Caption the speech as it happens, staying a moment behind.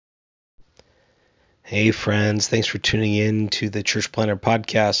Hey friends, thanks for tuning in to the Church Planner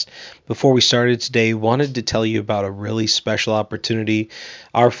Podcast. Before we started today, wanted to tell you about a really special opportunity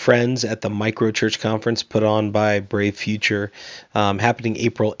our friends at the Micro Church Conference put on by Brave Future, happening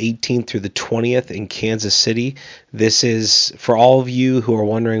April 18th through the 20th in Kansas City. This is for all of you who are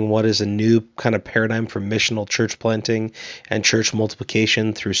wondering what is a new kind of paradigm for missional church planting and church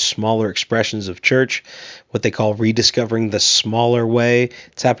multiplication through smaller expressions of church, what they call rediscovering the smaller way.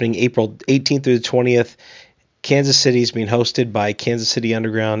 It's happening April 18th through the 20th. Kansas City is being hosted by Kansas City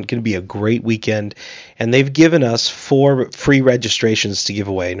Underground. Going to be a great weekend. And they've given us 4 free registrations to give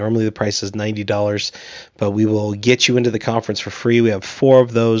away. Normally the price is $90, but we will get you into the conference for free. We have 4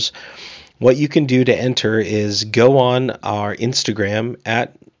 of those. What you can do to enter is go on our Instagram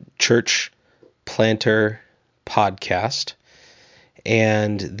at Church Planter Podcast.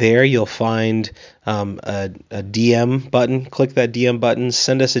 And there you'll find a DM button. Click that DM button.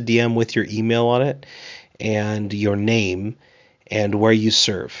 Send us a DM with your email on it and your name and where you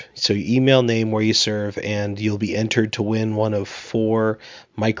serve. So your email, name, where you serve, and you'll be entered to win one of 4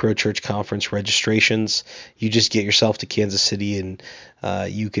 Micro Church Conference registrations. You just get yourself to Kansas City and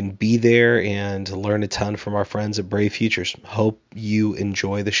you can be there and learn a ton from our friends at Brave Futures. Hope you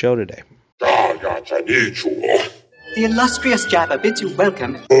enjoy the show today. The illustrious Jabba bids you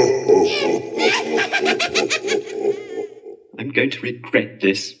welcome. I'm going to regret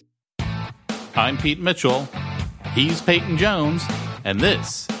this. I'm Pete Mitchell. He's Peyton Jones. And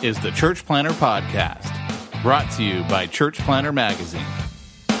this is the Church Planner Podcast, brought to you by Church Planner Magazine.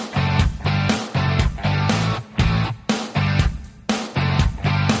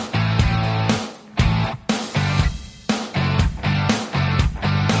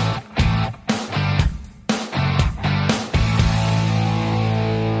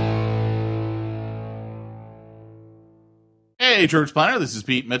 Hey, Church Planner, this is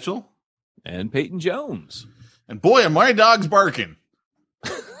Pete Mitchell. And Peyton Jones. And boy, are my dogs barking.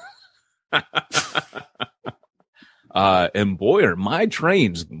 And boy, are my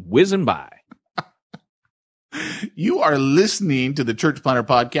trains whizzing by. You are listening to the Church Planner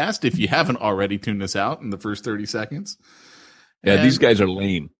Podcast, if you haven't already tuned us out in the first 30 seconds. Yeah, these guys are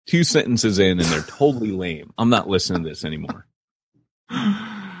lame. 2 sentences in, and they're totally lame. I'm not listening to this anymore.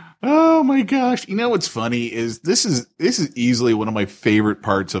 Oh my gosh. You know what's funny is this is easily one of my favorite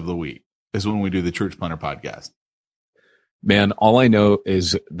parts of the week is when we do the Church Planner Podcast. Man, all I know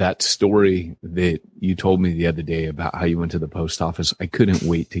is that story that you told me the other day about how you went to the post office. I couldn't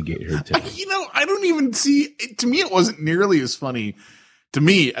wait to get here today. I don't even see it. To me, it wasn't nearly as funny to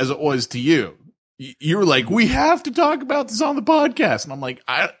me as it was to you. You were like, we have to talk about this on the podcast. And I'm like,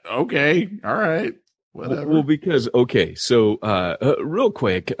 okay. All right. Whatever. Well, because, okay, so real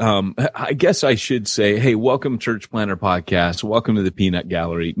quick, I guess I should say, hey, welcome Church Planner Podcast. Welcome to the Peanut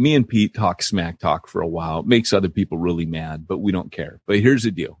Gallery. Me and Pete talk smack talk for a while. It makes other people really mad, but we don't care. But here's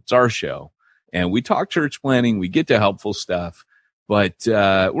the deal. It's our show, and we talk church planning. We get to helpful stuff, but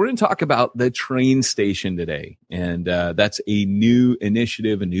we're going to talk about the train station today, and that's a new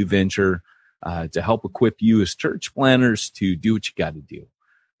initiative, a new venture to help equip you as church planners to do what you got to do.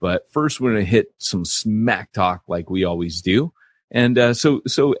 But first, we're going to hit some smack talk like we always do. And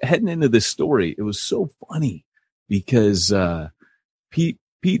so heading into this story, it was so funny because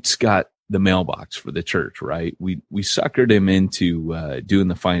Pete's got the mailbox for the church, right? We suckered him into doing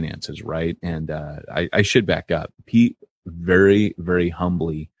the finances, right? And I should back up. Pete, very, very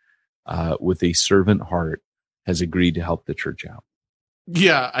humbly, with a servant heart, has agreed to help the church out.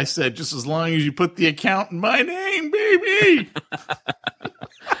 Yeah, I said, just as long as you put the account in my name, baby.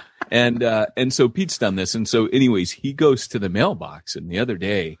 And so Pete's done this. And so anyways, he goes to the mailbox, and the other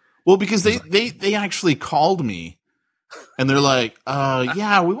day. Well, because they actually called me and they're like,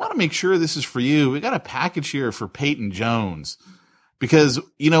 yeah, we want to make sure this is for you. We got a package here for Peyton Jones. Because,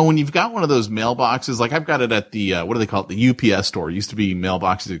 when you've got one of those mailboxes, like I've got it at the, what do they call it? The UPS store. It used to be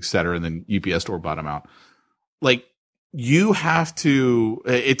mailboxes, et cetera. And then UPS store bought them out. Like you have to,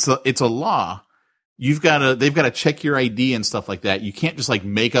 it's a law. They've got to check your ID and stuff like that. You can't just like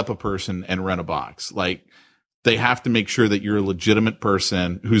make up a person and rent a box. Like they have to make sure that you're a legitimate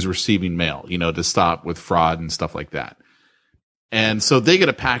person who's receiving mail, to stop with fraud and stuff like that. And so they get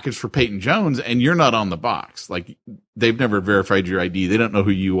a package for Peyton Jones and you're not on the box. Like they've never verified your ID. They don't know who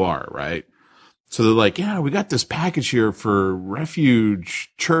you are. Right. So they're like, yeah, we got this package here for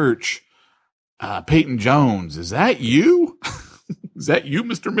Refuge Church, Peyton Jones. Is that you? Is that you,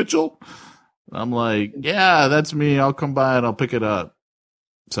 Mr. Mitchell? I'm like, yeah, that's me. I'll come by and I'll pick it up.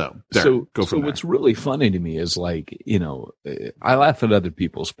 So what's really funny to me is like, I laugh at other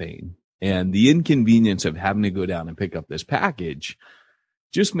people's pain and the inconvenience of having to go down and pick up this package.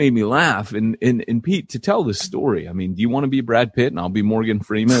 just made me laugh. And Pete, to tell this story, I mean, do you want to be Brad Pitt and I'll be Morgan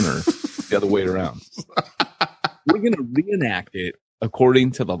Freeman, or the other way around? We're going to reenact it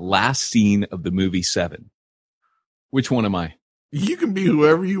according to the last scene of the movie Seven. Which one am I? You can be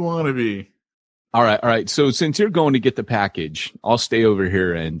whoever you want to be. All right. So since you're going to get the package, I'll stay over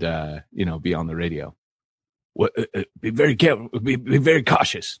here and, be on the radio. Be very careful. Be very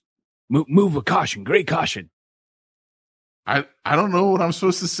cautious. Move with caution. Great caution. I don't know what I'm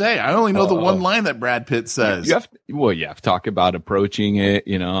supposed to say. I only know the one line that Brad Pitt says. You have to talk about approaching it.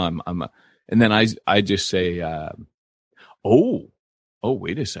 And then I just say,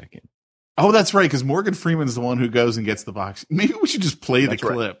 wait a second. Oh, that's right. Because Morgan Freeman's the one who goes and gets the box. Maybe we should just play the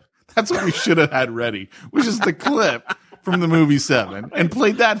clip. Right. That's what we should have had ready, which is the clip from the movie Seven, and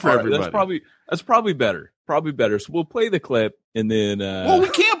played that for everybody. That's probably better. So we'll play the clip, and then. We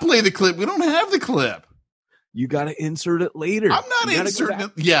can't play the clip. We don't have the clip. You got to insert it later. I'm not inserting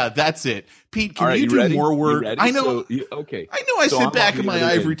it. Yeah, that's it. Pete, can you do more work? I know. Okay. I know. I sit back in my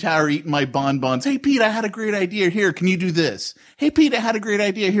ivory tower eating my bonbons. Hey, Pete, I had a great idea here. Can you do this? Hey, Pete, I had a great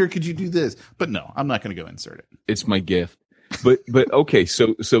idea here. Could you do this? But no, I'm not going to go insert it. It's my gift. But okay.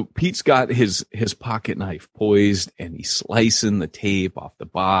 So Pete's got his pocket knife poised, and he's slicing the tape off the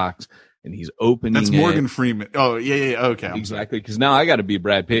box. And he's opening. That's Morgan Freeman. Oh, yeah. Okay. Exactly. Because now I got to be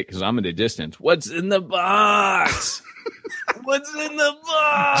Brad Pitt because I'm in the distance. What's in the box? What's in the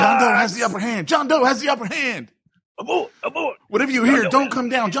box? John Doe has the upper hand. Abort. Whatever you hear, don't come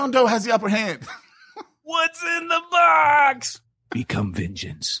down. John Doe has the upper hand. What's in the box? Become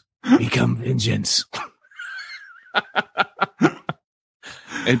vengeance.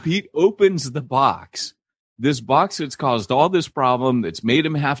 And Pete opens the box. This box that's caused all this problem, that's made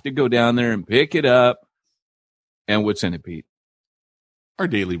him have to go down there and pick it up. And what's in it, Pete? Our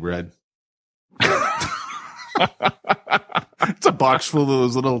daily bread. It's a box full of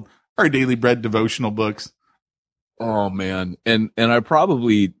those little Our Daily Bread devotional books. Oh, man. And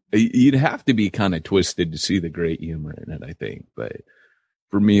you'd have to be kind of twisted to see the great humor in it, I think. But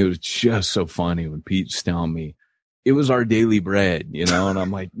for me, it was just so funny when Pete's telling me it was Our Daily Bread, and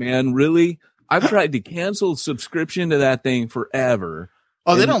I'm like, man, really? I've tried to cancel subscription to that thing forever.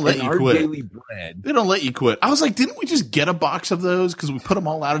 Oh, they don't let you quit. Daily Bread. They don't let you quit. I was like, didn't we just get a box of those? Because we put them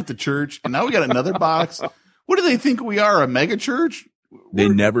all out at the church, and now we got another box. What do they think we are, a mega church? They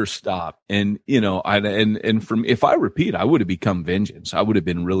never stop. And, if I repeat, I would have become vengeance. I would have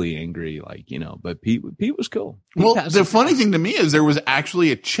been really angry, but Pete was cool. Well, the funny thing to me is there was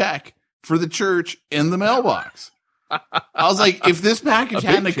actually a check for the church in the mailbox. I was like, if this package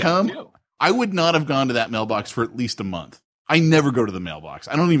hadn't come, too. I would not have gone to that mailbox for at least a month. I never go to the mailbox.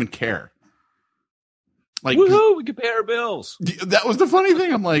 I don't even care. Like, woohoo, we can pay our bills. That was the funny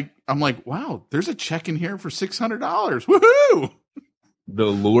thing. I'm like, wow, there's a check in here for $600. Woohoo! The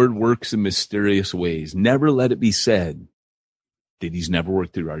Lord works in mysterious ways. Never let it be said that he's never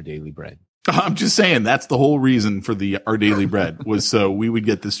worked through Our Daily Bread. I'm just saying that's the whole reason for Our Daily Bread was so we would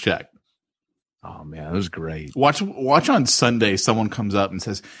get this check. Oh man, that was great. Watch on Sunday. Someone comes up and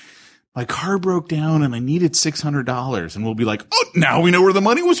says, my car broke down and I needed $600. And we'll be like, oh, now we know where the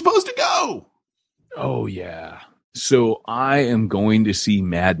money was supposed to go. Oh, yeah. So I am going to see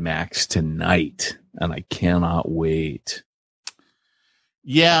Mad Max tonight, and I cannot wait.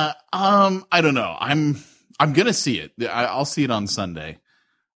 Yeah. I don't know. I'm going to see it. I'll see it on Sunday.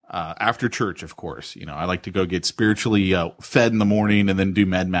 After church, of course. I like to go get spiritually fed in the morning and then do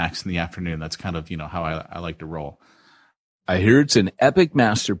Mad Max in the afternoon. That's kind of, how I like to roll. I hear it's an epic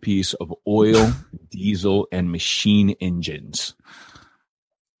masterpiece of oil, diesel, and machine engines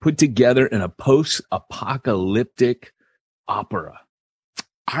put together in a post-apocalyptic opera.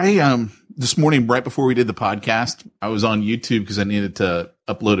 I this morning, right before we did the podcast, I was on YouTube because I needed to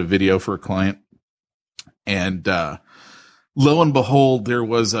upload a video for a client. And lo and behold, there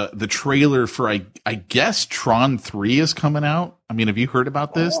was the trailer for, I guess, Tron 3 is coming out. I mean, have you heard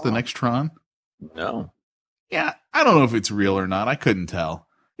about this, the next Tron? No. Yeah, I don't know if it's real or not. I couldn't tell.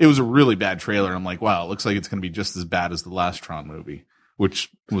 It was a really bad trailer. I'm like, wow, it looks like it's going to be just as bad as the last Tron movie, which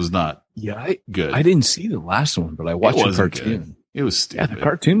was not good. I didn't see the last one, but I watched the cartoon. Good. It was stupid. Yeah, the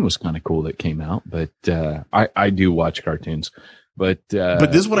cartoon was kind of cool that came out, but I do watch cartoons. But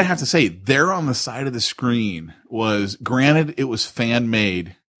this is what I have to say. There on the side of the screen was, granted, it was fan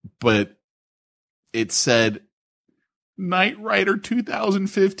made, but it said Knight Rider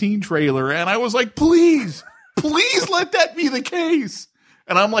 2015 trailer. And I was like, please let that be the case.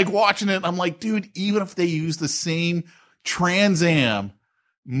 And I'm like watching it. And I'm like, dude, even if they use the same Trans Am,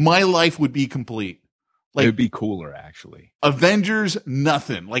 my life would be complete. Like, it'd be cooler, actually. Avengers,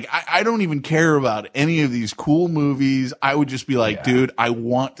 nothing. Like, I don't even care about any of these cool movies. I would just be like, dude, I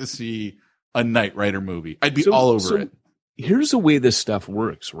want to see a Knight Rider movie. I'd be all over it. Here's the way this stuff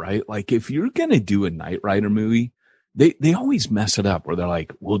works, right? Like, if you're going to do a Knight Rider movie, they always mess it up where they're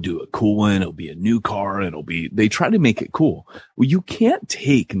like, we'll do a cool one. It'll be a new car. They try to make it cool. Well, you can't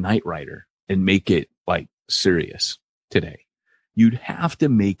take Knight Rider and make it like serious today. You'd have to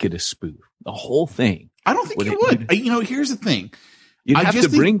make it a spoof. The whole thing. I don't think you would. Here's the thing. You'd have to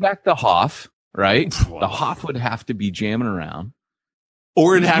bring back the Hoff, right? The Hoff would have to be jamming around.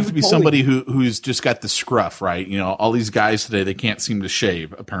 Or it'd have to be somebody who's just got the scruff, right? You know, all these guys today, they can't seem to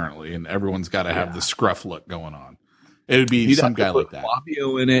shave, apparently, and everyone's got to have the scruff look going on. It would be some guy like that.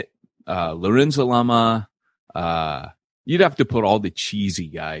 Fabio in it, Lorenzo Lama. You'd have to put all the cheesy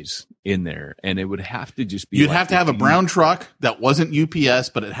guys in there, and it would have to just be. You'd have to have a brown truck that wasn't UPS,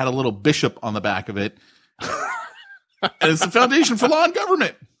 but it had a little bishop on the back of it. And it's the Foundation for Law and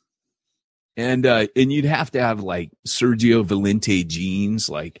Government. And you'd have to have like Sergio Valente jeans,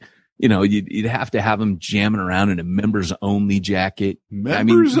 like, you know, you'd have to have him jamming around in a members only jacket.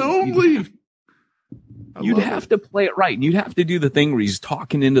 Members only. You'd have to play it right. And you'd have to do the thing where he's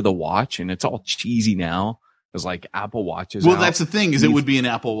talking into the watch and it's all cheesy now. It's like Apple Watches. Well, that's the thing is it would be an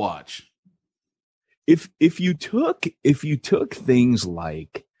Apple Watch. If you took things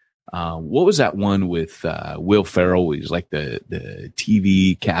like, what was that one with Will Ferrell? He's like the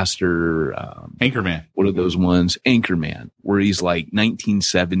TV caster. Anchorman. What are those ones? Anchorman, where he's like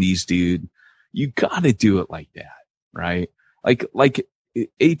 1970s dude. You got to do it like that, right? Like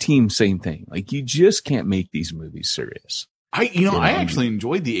A-Team, same thing. Like you just can't make these movies serious. I actually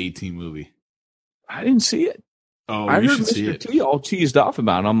enjoyed the A-Team movie. I didn't see it. Oh, I you heard should see Mr. it. T all cheesed off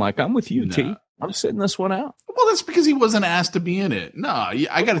about it. I'm like, I'm with you, No. T. I'm sitting this one out. Well, that's because he wasn't asked to be in it. No,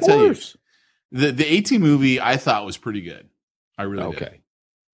 I got to tell you, the A-Team movie I thought was pretty good. I really did.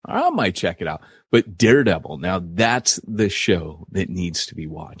 I might check it out. But Daredevil, now that's the show that needs to be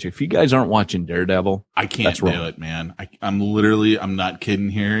watched. If you guys aren't watching Daredevil, I can't do it, man. I'm not kidding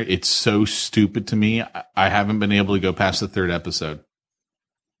here. It's so stupid to me. I haven't been able to go past the third episode.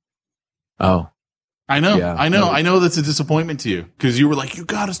 Oh, I know. Yeah, I know that's a disappointment to you because you were like, you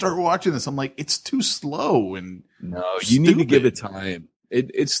got to start watching this. I'm like, it's too slow and no, you need to give it time.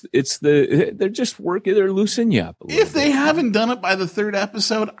 They're just working. They're loosening you up. If they haven't done it by the third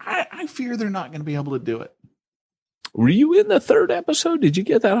episode, I fear they're not going to be able to do it. Were you in the third episode? Did you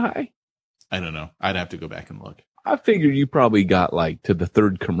get that high? I don't know. I'd have to go back and look. I figured you probably got like to the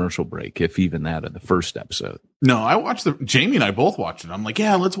third commercial break, if even that, of the first episode. No, I watched Jamie and I both watched it. I'm like,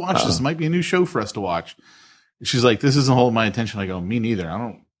 yeah, let's watch this. It might be a new show for us to watch. She's like, this isn't holding my attention. I go, me neither.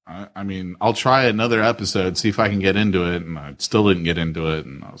 I mean, I'll try another episode, see if I can get into it. And I still didn't get into it.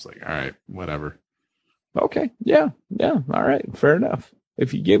 And I was like, all right, whatever. Okay. Yeah. All right. Fair enough.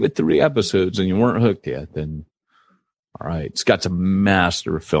 If you gave it 3 episodes and you weren't hooked yet, then all right. It's got some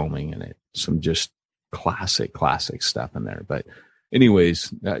master filming in it. Some just classic stuff in there. But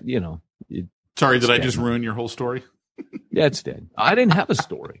anyways, Sorry, did I just ruin your whole story? Yeah, it's dead. I didn't have a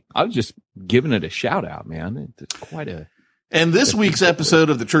story. I was just giving it a shout out, man. It's quite a. And this week's episode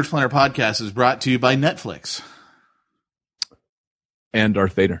of the Church Planner Podcast is brought to you by Netflix. And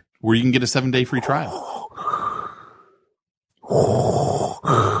Darth Vader. Where you can get a 7-day free trial.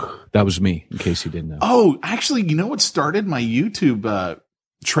 That was me, in case you didn't know. Oh, actually, you know what started my YouTube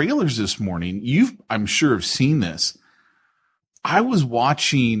trailers this morning? I'm sure have seen this. I was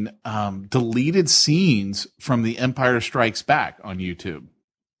watching deleted scenes from The Empire Strikes Back on YouTube.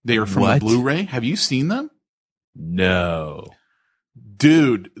 They are from the Blu-ray. Have you seen them? No.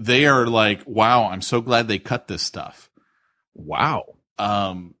 Dude, they are like, wow, I'm so glad they cut this stuff. Wow.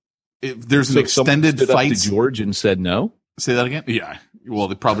 There's an extended fight. To George and said no? Say that again? Yeah. Well,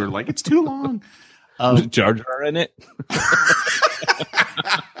 they probably were like, it's too long. Was Jar Jar in it?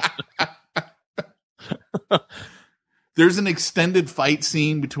 There's an extended fight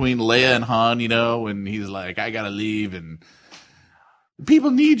scene between Leia and Han, and he's like, I gotta leave, and people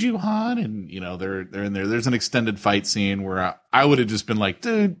need you, Han, and they're in there. There's an extended fight scene where I would have just been like,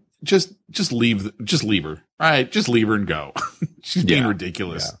 dude, just leave her. All right, just leave her and go. She's being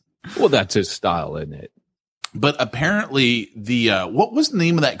ridiculous. Yeah. Well, that's his style, isn't it? But apparently what was the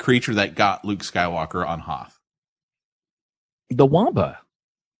name of that creature that got Luke Skywalker on Hoth? The Wampa.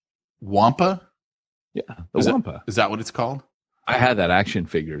 Wampa? Yeah, Wampa. Is that what it's called? I had that action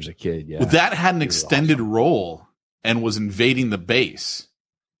figure as a kid, yeah. Well, that had an extended role and was invading the base.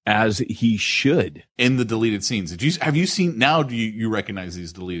 As he should. In the deleted scenes. Have you seen, now do you recognize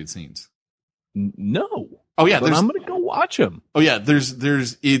these deleted scenes? No. Oh, yeah. But I'm going to go watch them. Oh, yeah.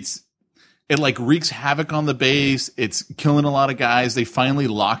 It's It like wreaks havoc on the base. It's killing a lot of guys. They finally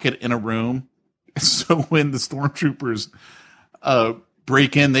lock it in a room. So when the stormtroopers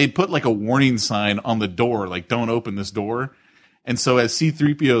break in, they put like a warning sign on the door, like don't open this door. And so as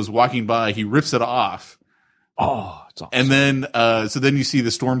C-3PO is walking by, he rips it off. Oh, it's awesome. And then, so then you see the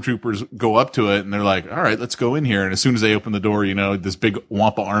stormtroopers go up to it and they're like, all right, let's go in here. And as soon as they open the door, you know, this big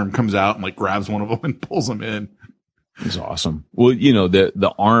Wampa arm comes out and like grabs one of them and pulls them in. It's awesome. Well, you know,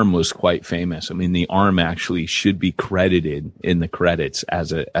 the arm was quite famous. I mean, the arm actually should be credited in the credits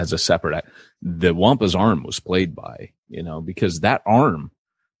as a separate. The Wampa's arm was played by, you know, because that arm,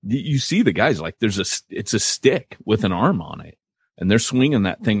 you see the guys like it's a stick with an arm on it, and they're swinging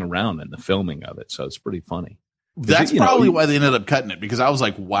that thing around in the filming of it. So it's pretty funny. That's probably why they ended up cutting it, because I was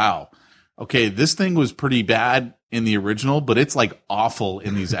like, wow, okay, this thing was pretty bad in the original, but it's like awful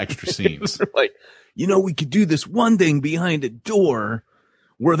in these extra scenes. Like, you know, we could do this one thing behind a door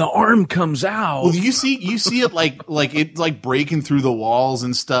where the arm comes out. Well, you see it like it's like breaking through the walls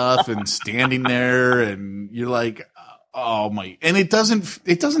and stuff and standing there, and you're like, oh my, and it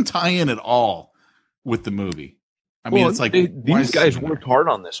doesn't tie in at all with the movie. I mean, it's like these guys worked hard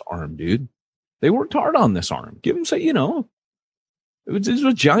on this arm, dude. They worked hard on this arm. Give them, you know, it was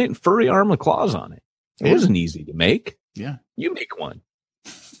a giant furry arm with claws on it. It wasn't easy to make. Yeah, you make one.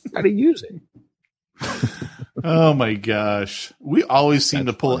 How to use it? Oh my gosh. We always seem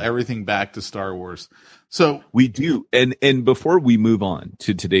to pull everything back to Star Wars. So we do. And before we move on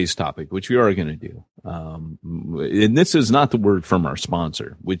to today's topic, which we are going to do, and this is not the word from our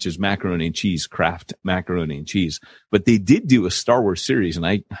sponsor, which is Macaroni and Cheese, Kraft Macaroni and Cheese, but they did do a Star Wars series. And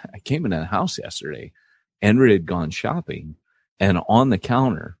I came into the house yesterday, Andrea had gone shopping, and on the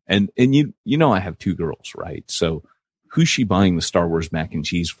counter, and you know, I have two girls, right? So who's she buying the Star Wars mac and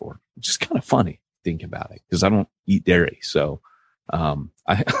cheese for? Which is kind of funny. Think about it, because I don't eat dairy. So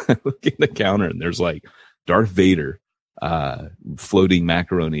I look at the counter and there's like Darth Vader floating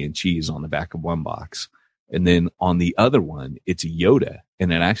macaroni and cheese on the back of one box. And then on the other one, it's Yoda,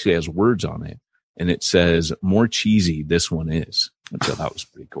 and it actually has words on it. And it says, "More cheesy this one is." So that was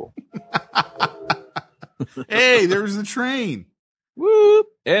pretty cool. Hey, there's the train. Whoop.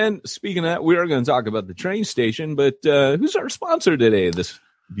 And speaking of that, we are going to talk about the train station, but who's our sponsor today of this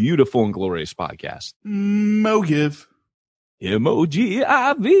beautiful and glorious podcast? Mogiv. Mogiv.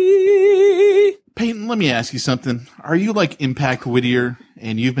 Peyton, let me ask you something. Are you like Impact Whittier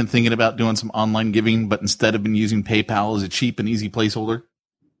and you've been thinking about doing some online giving, but instead have been using PayPal as a cheap and easy placeholder?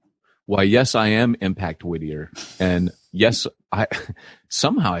 Why, yes, I am Impact Whittier. And yes, I've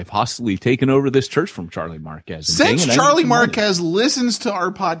hostily taken over this church from Charlie Marquez. Since Charlie Marquez listens to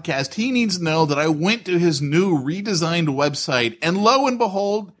our podcast, he needs to know that I went to his new redesigned website, and lo and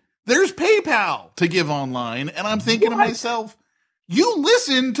behold, there's PayPal to give online. And I'm thinking to myself, you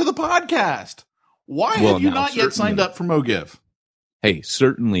listen to the podcast. Why have you not yet signed up for MoGive? Hey,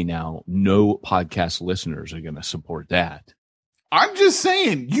 certainly now no podcast listeners are going to support that. I'm just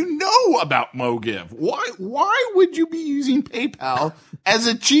saying, you know about MoGive. Why would you be using PayPal as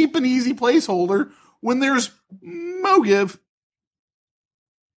a cheap and easy placeholder when there's MoGive?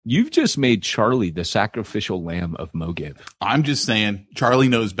 You've just made Charlie the sacrificial lamb of MoGive. I'm just saying, Charlie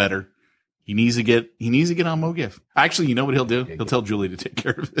knows better. He needs to get on MoGive. Actually, you know what he'll do? He'll tell Julie to take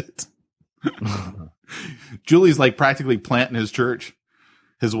care of it. Julie's like practically planting his church,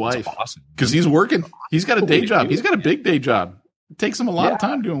 his wife. That's awesome. Because he's working. He's got a day job. He's got a big day job. It takes him a lot of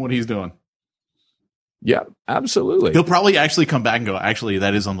time doing what he's doing. Yeah, absolutely. He'll probably actually come back and go, actually,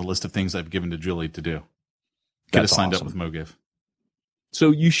 that is on the list of things I've given to Julie to do. Get us signed up with MoGive.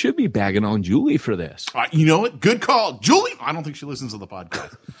 So you should be bagging on Julie for this. You know what? Good call. Julie, I don't think she listens to the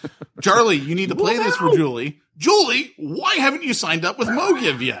podcast. Charlie, you need to play this for Julie. Julie, why haven't you signed up with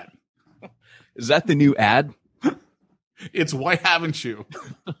MoGive yet? Is that the new ad? It's why haven't you?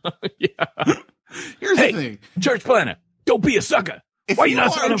 Yeah. Here's the thing. Church planner, don't be a sucker. Why you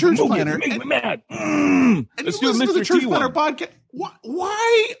not signing up for MoGive? Make me mad. Let's do Mr. The Church Planner podcast.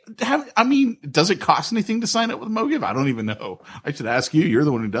 Why does it cost anything to sign up with MoGive? I don't even know. I should ask you. You're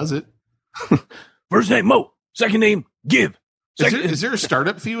the one who does it. First name, Mo. Second name, Give. Is there a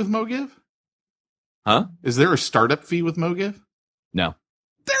startup fee with MoGive? Huh? Is there a startup fee with MoGive? No.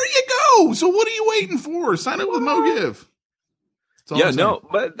 There you go. So what are you waiting for? Sign up with MoGive. Yeah, no,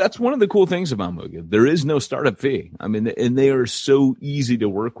 but that's one of the cool things about MoGive. There is no startup fee. I mean, and they are so easy to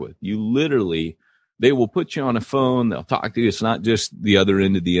work with. They will put you on a phone. They'll talk to you. It's not just the other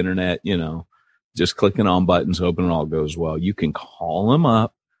end of the internet, just clicking on buttons, hoping it all goes well. You can call them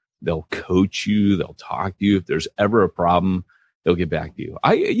up. They'll coach you. They'll talk to you. If there's ever a problem, they'll get back to you.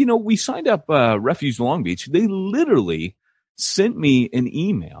 We signed up Refuge Long Beach. They literally sent me an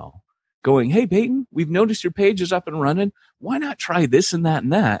email going, hey, Peyton, we've noticed your page is up and running. Why not try this and that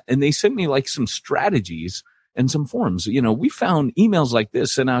and that? And they sent me like some strategies and some forms. We found emails like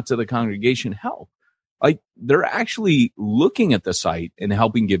this sent out to the congregation help. Like they're actually looking at the site and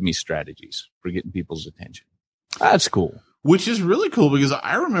helping give me strategies for getting people's attention. That's cool. Which is really cool because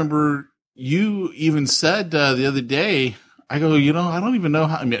I remember you even said the other day, I go, I don't even know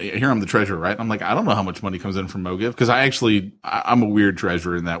how, here I'm the treasurer, right? I'm like, I don't know how much money comes in from MoGive because I'm a weird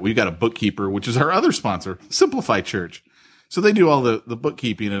treasurer in that we've got a bookkeeper, which is our other sponsor, Simplify Church. So they do all the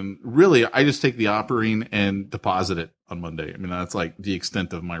bookkeeping, and really I just take the offering and deposit it on Monday. That's like the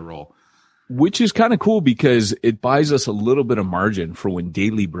extent of my role. Which is kind of cool because it buys us a little bit of margin for when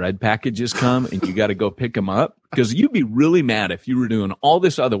daily bread packages come and you got to go pick them up. Because you'd be really mad if you were doing all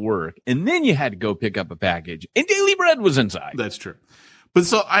this other work and then you had to go pick up a package and daily bread was inside. That's true. But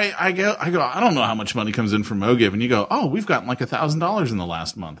so I go, I don't know how much money comes in from MoGive. And you go, oh, we've gotten like $1,000 in the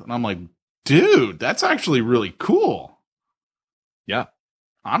last month. And I'm like, dude, that's actually really cool. Yeah.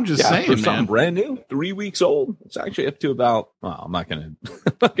 I'm just saying, for man. Something brand new, 3 weeks old. It's actually up to about. Well, I'm not going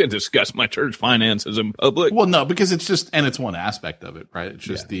to discuss my church finances in public. Well, no, because it's one aspect of it, right? It's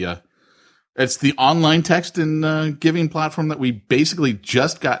just it's the online text and giving platform that we basically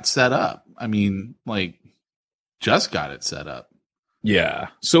just got set up. Just got it set up. Yeah,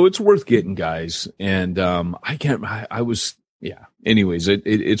 so it's worth getting, guys. And Anyways,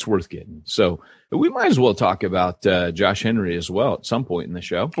 it's worth getting. So we might as well talk about Josh Henry as well at some point in the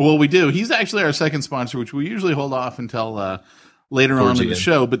show. Well, we do. He's actually our second sponsor, which we usually hold off until later on in the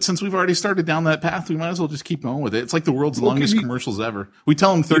show. But since we've already started down that path, we might as well just keep going with it. It's like the world's longest commercials ever. We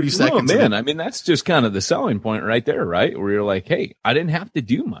tell them 30 seconds. Oh, man. That's just kind of the selling point right there, right? Where you're like, hey, I didn't have to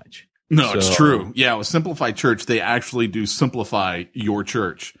do much. No, it's true. Yeah, with Simplify Church, they actually do simplify your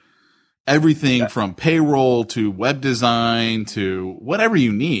church. Everything from payroll to web design to whatever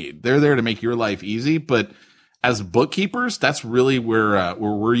you need. They're there to make your life easy. But as bookkeepers, that's really where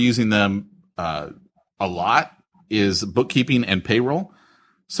we're using them a lot is bookkeeping and payroll.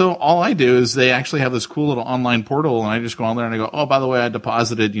 So all I do is they actually have this cool little online portal, and I just go on there and I go, oh, by the way, I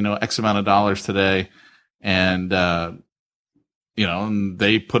deposited, X amount of dollars today. And, and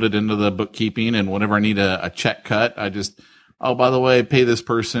they put it into the bookkeeping, and whenever I need a check cut, I just, oh, by the way, pay this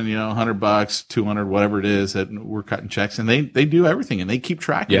person, $100, 200, whatever it is that we're cutting checks, and they do everything and they keep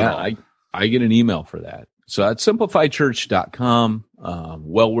track of it all. I get an email for that. So that's simplifychurch.com.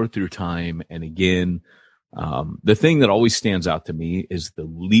 Well worth your time. And again, the thing that always stands out to me is the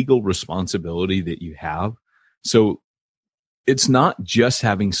legal responsibility that you have. So it's not just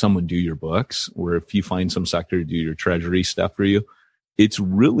having someone do your books, or if you find some sector to do your treasury stuff for you. It's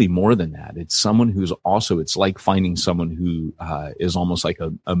really more than that. It's someone who's also, it's like finding someone who is almost like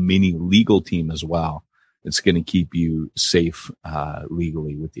a mini legal team as well. It's going to keep you safe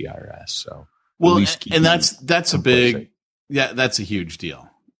legally with the IRS. So, well, and that's a big, that's a huge deal.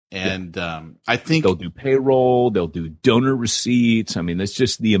 And I think they'll do payroll, they'll do donor receipts. It's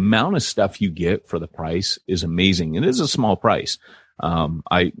just the amount of stuff you get for the price is amazing. It is a small price.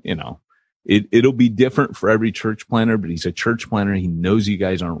 It'll be different for every church planner, but he's a church planner. He knows you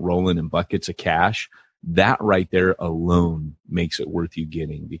guys aren't rolling in buckets of cash. That right there alone makes it worth you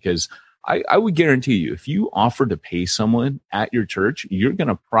getting, because I would guarantee you, if you offer to pay someone at your church, you're going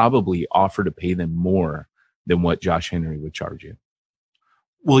to probably offer to pay them more than what Josh Henry would charge you.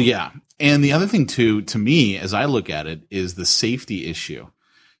 Well, yeah. And the other thing too, to me, as I look at it, is the safety issue.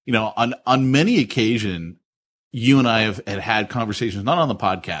 On many occasions, you and I have had conversations, not on the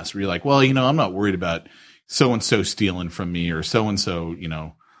podcast, where you're like, well, I'm not worried about so-and-so stealing from me or so-and-so,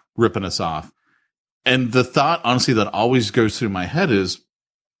 ripping us off. And the thought, honestly, that always goes through my head is,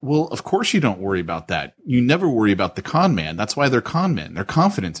 well, of course you don't worry about that. You never worry about the con man. That's why they're con men. They're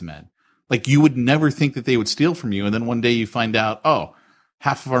confidence men. Like, you would never think that they would steal from you. And then one day you find out, oh,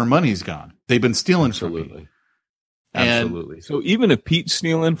 half of our money's gone. They've been stealing from me. Absolutely. So even if Pete's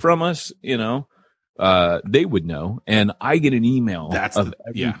stealing from us, they would know. And I get an email of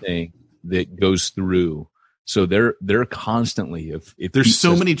everything that goes through. So they're constantly, if there's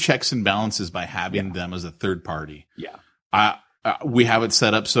so many checks and balances by having them as a third party. Yeah. We have it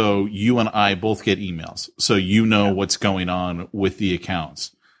set up so you and I both get emails. So what's going on with the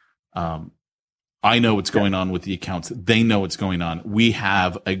accounts. I know what's going on with the accounts. They know what's going on. We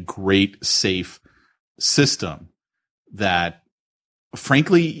have a great, safe system that,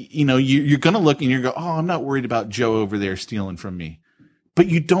 frankly, you're going to look and you're going, oh, I'm not worried about Joe over there stealing from me. But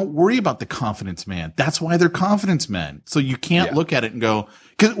you don't worry about the confidence man. That's why they're confidence men. So you can't look at it and go,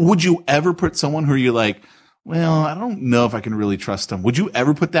 'cause would you ever put someone who you're like, well, I don't know if I can really trust them. Would you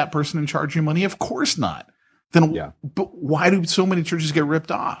ever put that person in charge of your money? Of course not. Then, but why do so many churches get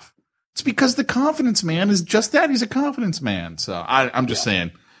ripped off? It's because the confidence man is just that. He's a confidence man. So I'm just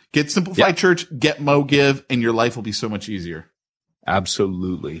saying, get Simplified Church, get Mo Give, and your life will be so much easier.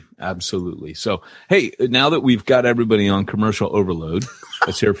 Absolutely. Absolutely. So, hey, now that we've got everybody on commercial overload,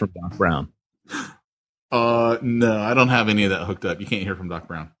 let's hear from Doc Brown. No, I don't have any of that hooked up. You can't hear from Doc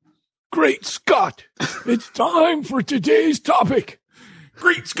Brown. Great Scott. It's time for today's topic.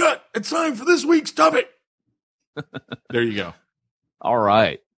 Great Scott. It's time for this week's topic. There you go. All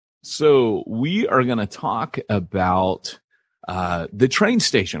right. So we are going to talk about the train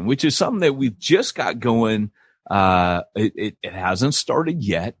station, which is something that we've just got going. It hasn't started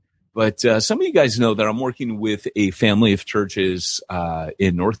yet, but some of you guys know that I'm working with a family of churches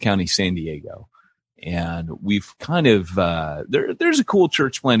in North County, San Diego. And we've kind of there's a cool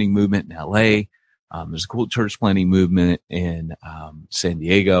church planting movement in LA. There's a cool church planting movement in San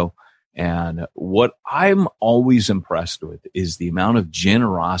Diego. And what I'm always impressed with is the amount of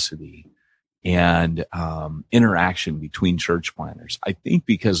generosity and interaction between church planners. I think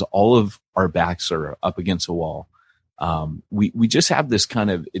because all of our backs are up against a wall, we just have this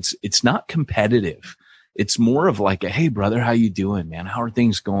kind of, it's not competitive. It's more of like a, hey, brother, how you doing, man? How are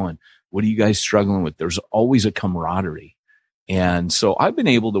things going? What are you guys struggling with? There's always a camaraderie. And so I've been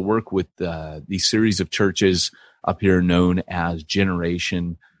able to work with these series of churches up here known as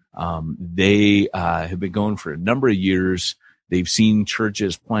Generation. They have been going for a number of years. They've seen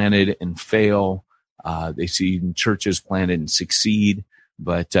churches planted and fail. They've seen churches planted and succeed.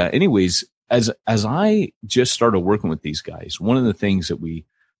 But anyways, as I just started working with these guys, one of the things that we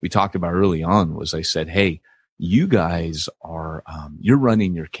talked about early on was I said, hey, you guys are you're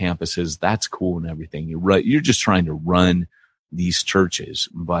running your campuses. That's cool and everything. You're just trying to run these churches.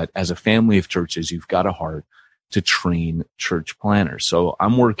 But as a family of churches, you've got a heart to train church planners. So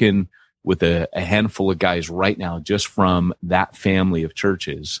I'm working with a handful of guys right now, just from that family of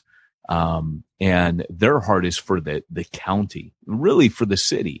churches. And their heart is for the county, really for the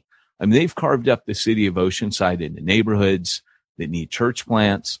city. I mean, they've carved up the city of Oceanside into neighborhoods that need church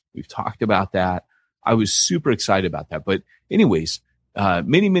plants. We've talked about that. I was super excited about that. But anyways,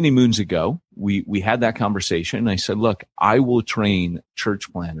 many, many moons ago, we had that conversation. And I said, look, I will train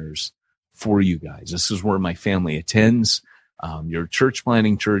church planners for you guys. This is where my family attends. You're a church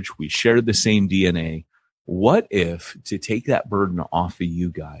planting church. We share the same DNA. What if, to take that burden off of you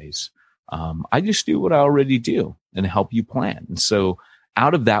guys, I just do what I already do and help you plan? And so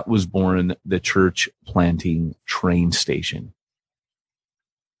out of that was born the church planting train station,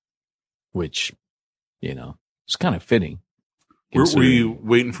 which, you know, it's kind of fitting. Were you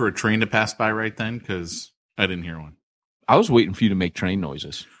waiting for a train to pass by right then? Because I didn't hear one. I was waiting for you to make train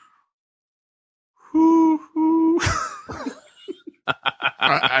noises.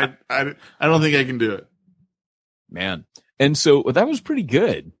 I don't think I can do it, man. And so that was pretty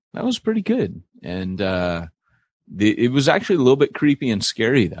good. And it was actually a little bit creepy and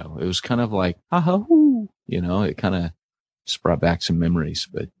scary, though. It was kind of like, you know, it kind of just brought back some memories.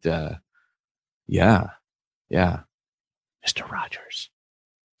 But yeah, Mr. Rogers,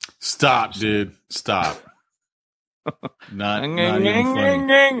 stop, dude, stop. Not even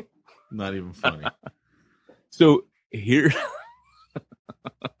funny. Not even funny. So here,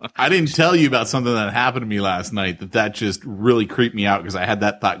 I didn't tell you about something that happened to me last night that just really creeped me out because I had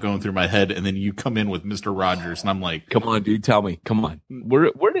that thought going through my head, and then you come in with Mr. Rogers, and I'm like, "Come on, dude, tell me. Come on, where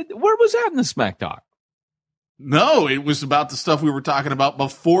was that in the Smack Talk?" No, it was about the stuff we were talking about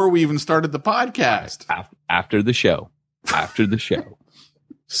before we even started the podcast. After the show.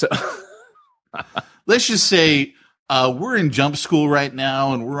 So let's just say we're in jump school right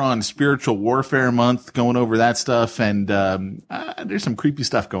now, and we're on spiritual warfare month, going over that stuff, and there's some creepy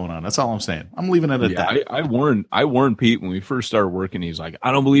stuff going on. That's all I'm saying. I'm leaving it at that. I warned Pete when we first started working. He's like,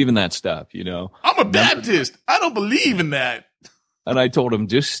 I don't believe in that stuff, you know. I'm a Baptist. I don't believe in that. And I told him,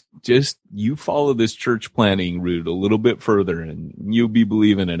 just you follow this church planning route a little bit further, and you'll be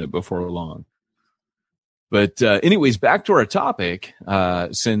believing in it before long. But anyways, back to our topic.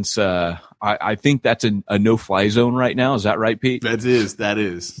 Since I think that's a no-fly zone right now. Is that right, Pete? That is.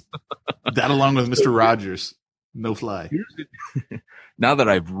 That along with Mr. Rogers, no fly. Now that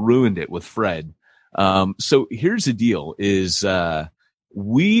I've ruined it with Fred. So here's the deal: is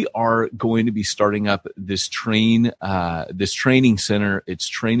we are going to be starting up this training center. It's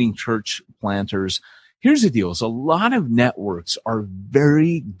training church planters. Here's the deal: is a lot of networks are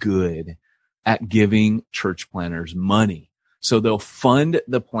very good at giving church planters money. So they'll fund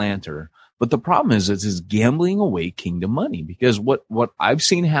the planter. But the problem is it's gambling away kingdom money, because what I've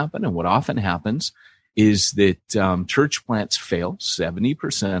seen happen and what often happens is that church plants fail,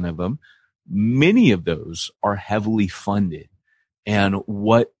 70% of them. Many of those are heavily funded. And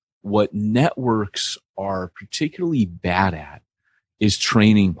what what networks are particularly bad at is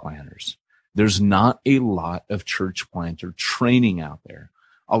training planners. There's not a lot of church planter training out there.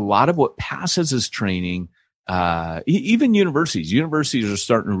 A lot of what passes as training, even universities are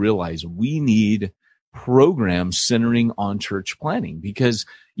starting to realize we need programs centering on church planning, because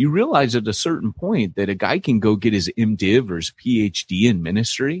you realize at a certain point that a guy can go get his MDiv or his PhD in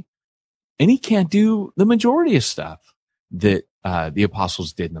ministry, and he can't do the majority of stuff that the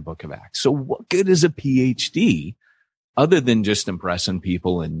apostles did in the book of Acts. So what good is a PhD other than just impressing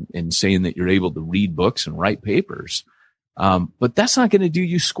people and saying that you're able to read books and write papers? But that's not going to do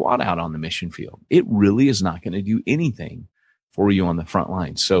you squat out on the mission field. It really is not going to do anything for you on the front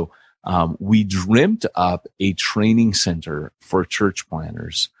line. So we dreamt up a training center for church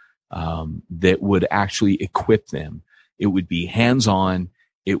planners that would actually equip them. It would be hands-on.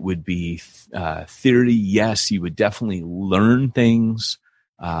 It would be theory. Yes, you would definitely learn things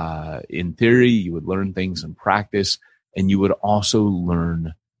in theory. You would learn things in practice, and you would also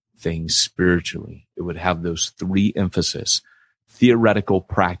learn things spiritually. It would have those three emphasis: theoretical,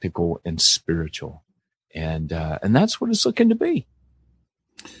 practical, and spiritual. And that's what it's looking to be.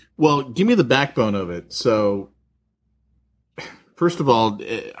 Well, give me the backbone of it. So, first of all,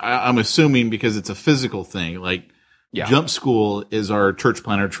 I'm assuming because it's a physical thing, like Jump School is our church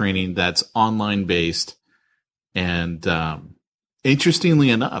planner training that's online based. And interestingly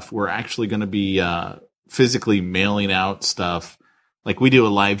enough, we're actually going to be physically mailing out stuff. Like we do a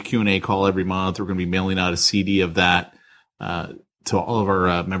live Q&A call every month. We're going to be mailing out a CD of that to all of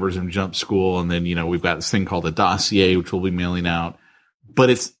our members in Jump School. And then, we've got this thing called a dossier, which we'll be mailing out. But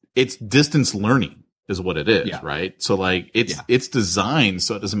it's distance learning is what it is, right? So like it's designed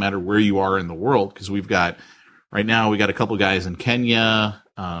so it doesn't matter where you are in the world, because right now we got a couple guys in Kenya,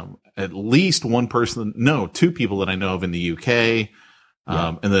 at least two people that I know of in the UK.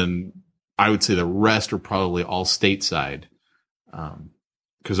 And then I would say the rest are probably all stateside.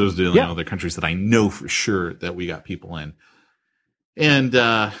 Cause those are the only other countries that I know for sure that we got people in. And,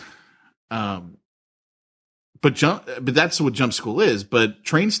 but that's what Jump School is. But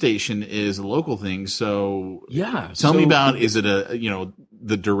Train Station is a local thing. So tell me about, is it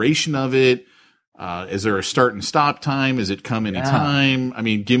the duration of it? Is there a start and stop time? Is it come anytime? I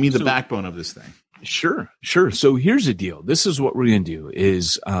mean, give me the backbone of this thing. Sure. So here's the deal. This is what we're going to do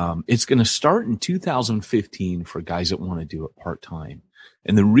is, it's going to start in 2015 for guys that want to do it part time.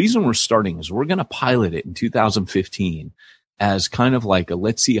 And the reason we're starting is we're going to pilot it in 2015 as kind of like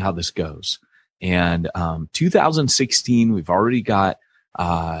let's see how this goes. And 2016, we've already got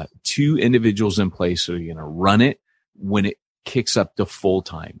 2 individuals in place who are going to run it when it kicks up to full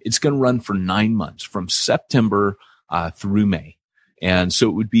time. It's going to run for 9 months from September through May. And so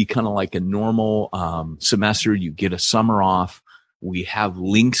it would be kind of like a normal semester. You get a summer off. We have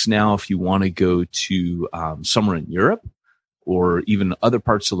links now if you want to go to somewhere in Europe or even other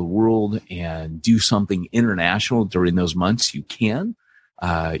parts of the world and do something international during those months. You can.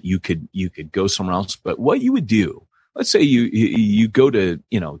 You could go somewhere else. But what you would do, let's say you go to,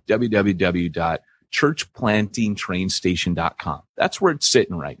 www.churchplantingtrainstation.com. That's where it's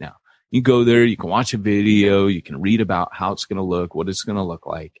sitting right now. You go there, you can watch a video, you can read about how it's going to look, what it's going to look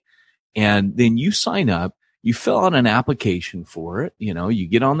like. And then you sign up, you fill out an application for it. You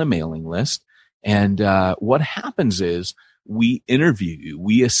get on the mailing list. And, what happens is we interview you,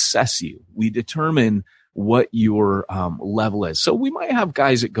 we assess you, we determine what your level is. So we might have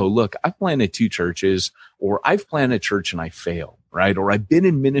guys that go, look, I've planted 2 churches, or I've planted a church and I failed, right? Or I've been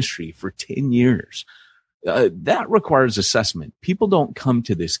in ministry for 10 years. That requires assessment. People don't come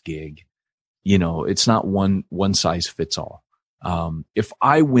to this gig. It's not one size fits all. If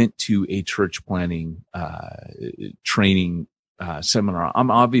I went to a church planning training seminar,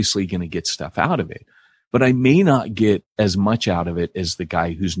 I'm obviously going to get stuff out of it. But I may not get as much out of it as the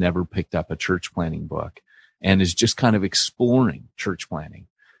guy who's never picked up a church planning book and is just kind of exploring church planning.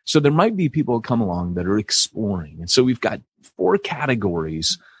 So there might be people who come along that are exploring. And so we've got 4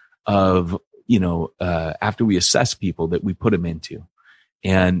 categories of, after we assess people that we put them into.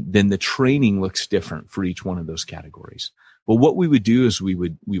 And then the training looks different for each one of those categories. But what we would do is we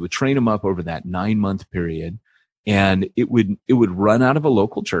would train them up over that 9-month period, and it would run out of a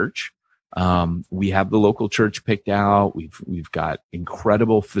local church. We have the local church picked out. We've got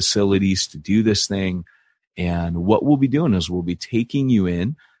incredible facilities to do this thing. And what we'll be doing is we'll be taking you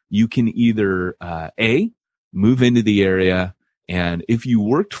in. You can either, move into the area. And if you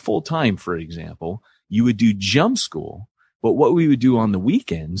worked full time, for example, you would do Jump School. But what we would do on the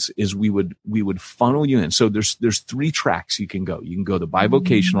weekends is we would funnel you in. So there's 3 tracks you can go. You can go the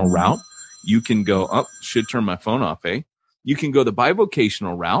bivocational route. You can go should turn my phone off, You can go the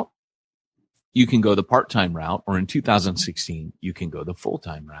bivocational route. you can go the part-time route, or in 2016, you can go the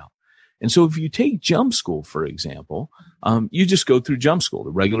full-time route. And so if you take Jump School, for example, you just go through Jump School,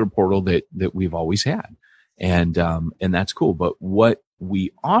 the regular portal that we've always had. And that's cool. But what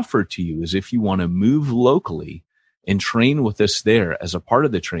we offer to you is if you want to move locally and train with us there as a part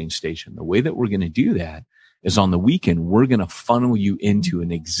of the train station, the way that we're going to do that is on the weekend, we're going to funnel you into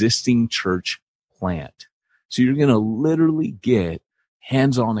an existing church plant. So you're going to literally get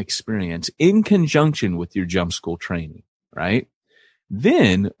hands-on experience in conjunction with your Jump School training, right?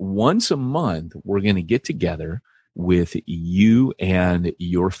 Then once a month, we're going to get together with you and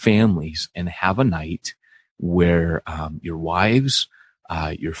your families and have a night where your wives,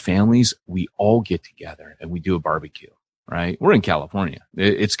 your families, we all get together and we do a barbecue, right? We're in California.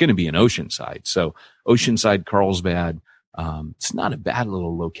 It's going to be in Oceanside. So Oceanside, Carlsbad, it's not a bad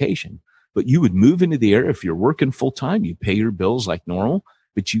little location, but you would move into the area. If you're working full time, you pay your bills like normal,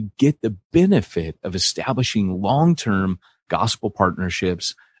 but you get the benefit of establishing long-term gospel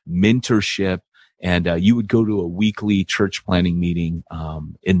partnerships, mentorship, and you would go to a weekly church planning meeting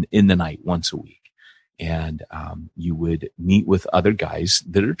in the night once a week. And you would meet with other guys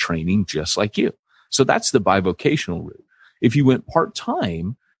that are training just like you. So that's the bivocational route. If you went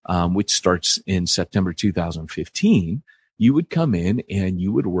part-time, which starts in September 2015, you would come in and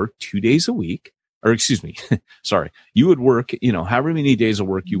you would work 2 days a week, or excuse me, sorry, you would work, however many days of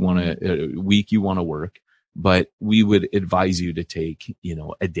work you want to, week you want to work, but we would advise you to take,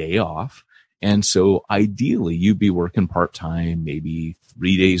 a day off. And so ideally you'd be working part-time, maybe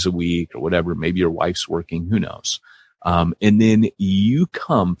 3 days a week or whatever. Maybe your wife's working, who knows? And then you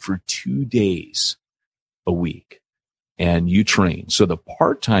come for 2 days a week and you train. So the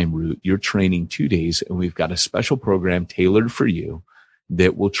part-time route, you're training 2 days, and we've got a special program tailored for you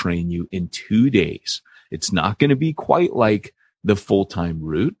that will train you in 2 days. It's not going to be quite like the full-time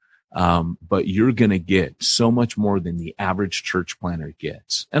route. But you're going to get so much more than the average church planner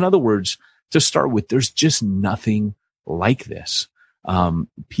gets. In other words, to start with, there's just nothing like this.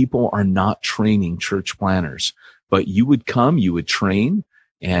 People are not training church planners, but you would come, you would train,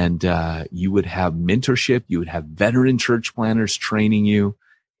 and you would have mentorship. You would have veteran church planners training you.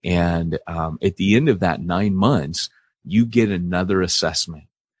 And at the end of that 9 months, you get another assessment.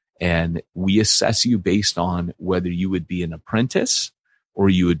 And we assess you based on whether you would be an apprentice or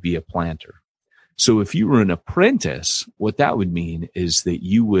you would be a planter. So if you were an apprentice, what that would mean is that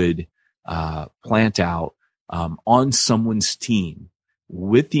you would plant out on someone's team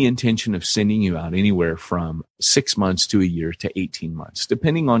with the intention of sending you out anywhere from 6 months to a year to 18 months,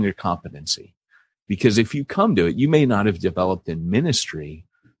 depending on your competency. Because if you come to it, you may not have developed in ministry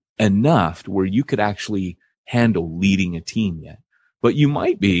enough to where you could actually handle leading a team yet. But you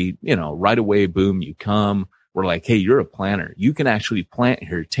might be, right away, boom, you come. We're like, hey, you're a planter. You can actually plant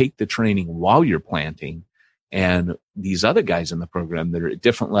here, take the training while you're planting. And these other guys in the program that are at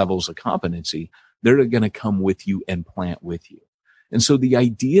different levels of competency, they're going to come with you and plant with you. And so the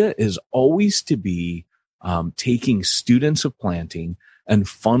idea is always to be taking students of planting and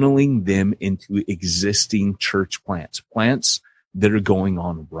funneling them into existing church plants that are going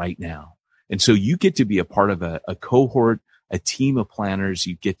on right now. And so you get to be a part of a cohort, a team of planters.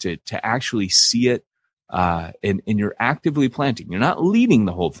 You get to actually see it. And you're actively planting. You're not leading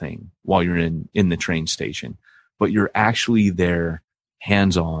the whole thing while you're in the train station, but you're actually there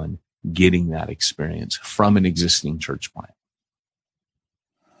hands-on getting that experience from an existing church plant.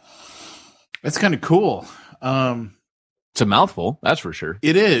 That's kind of cool. It's a mouthful, that's for sure.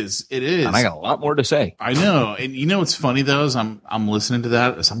 It is. And I got a lot more to say. I know. And what's funny though is I'm listening to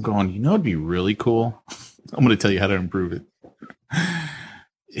that as I'm going, it'd be really cool. I'm going to tell you how to improve it.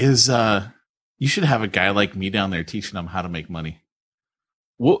 You should have a guy like me down there teaching them how to make money.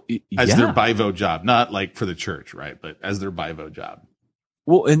 Well, as their bivo job, not like for the church, right? But as their bivo job.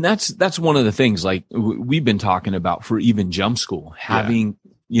 Well, and that's one of the things like we've been talking about for even Jump School, having,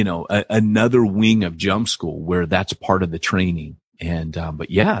 another wing of Jump School where that's part of the training. And, but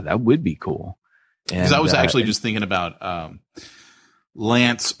yeah, that would be cool. Because I was actually just thinking about,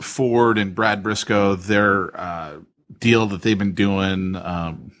 Lance Ford and Brad Briscoe, their, deal that they've been doing,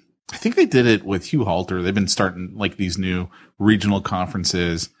 I think they did it with Hugh Halter. They've been starting like these new regional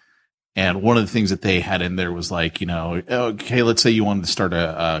conferences. And one of the things that they had in there was like, okay, let's say you wanted to start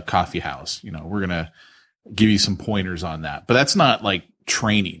a coffee house. We're going to give you some pointers on that. But that's not like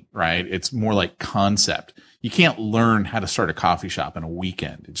training, right? It's more like concept. You can't learn how to start a coffee shop in a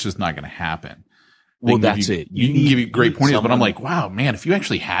weekend. It's just not going to happen. Well, that's it. You can give you great pointers, but I'm like, wow, man, if you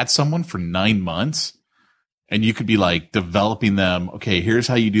actually had someone for 9 months, and you could be like developing them. Okay, here's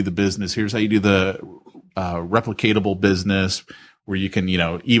how you do the business. Here's how you do the replicatable business. where you can,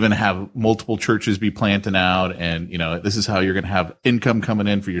 even have multiple churches be planting out, and, this is how you're going to have income coming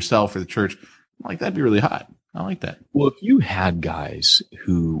in for yourself or the church. I'm like, that'd be really hot. I like that. Well, if you had guys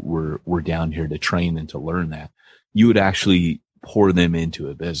who were down here to train and to learn that, you would actually pour them into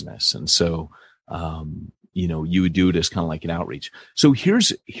a business. And so, you would do it as kind of like an outreach. So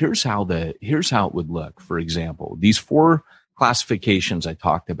here's how it would look. For example, these 4 classifications I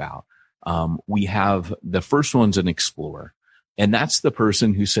talked about, we have the first one's an explorer, and that's the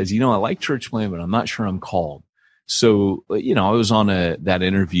person who says, I like church planting, but I'm not sure I'm called. So, I was on that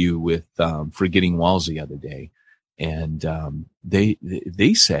interview with, Forgetting Walls the other day, and,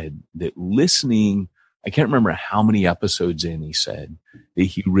 they said that listening, I can't remember how many episodes in, he said that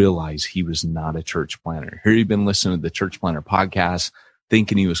he realized he was not a church planter. Here he'd been listening to the Church Planter podcast,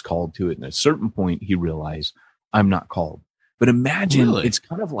 thinking he was called to it. And at a certain point, he realized, I'm not called. But imagine, really? It's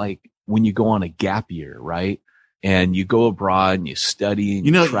kind of like when you go on a gap year, right? And you go abroad and you study and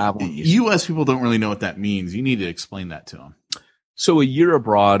you travel. U.S. people don't really know what that means. You need to explain that to them. So a year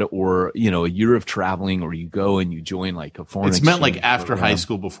abroad, or, a year of traveling, or you go and you join like a foreign exchange. It's meant like after high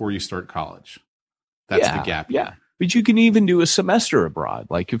school, before you start college. That's the gap. Yeah. But you can even do a semester abroad.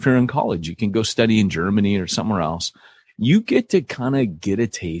 Like if you're in college, you can go study in Germany or somewhere else. You get to kind of get a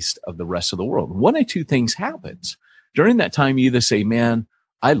taste of the rest of the world. One of 2 things happens. During that time, you either say, man,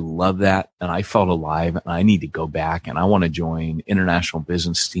 I love that, and I felt alive, and I need to go back, and I want to join international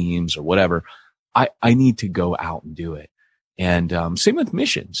business teams or whatever. I need to go out and do it. And same with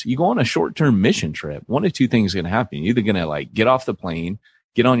missions. You go on a short-term mission trip, one of 2 things are going to happen. You're either going to like get off the plane,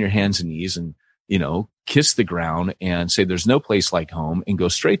 get on your hands and knees, and kiss the ground and say there's no place like home, and go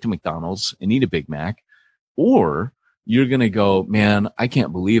straight to McDonald's and eat a Big Mac. Or you're going to go, man, I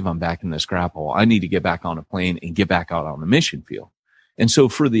can't believe I'm back in this crap hole. I need to get back on a plane and get back out on the mission field. And so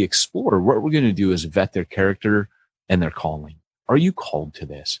for the explorer, what we're going to do is vet their character and their calling. Are you called to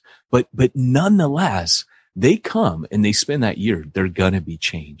this? But nonetheless, they come and they spend that year. They're going to be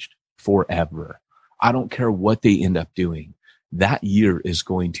changed forever. I don't care what they end up doing. That year is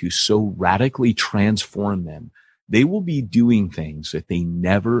going to so radically transform them. They will be doing things that they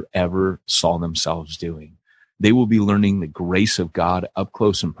never, ever saw themselves doing. They will be learning the grace of God up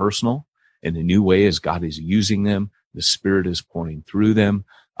close and personal in a new way as God is using them. The Spirit is pouring through them.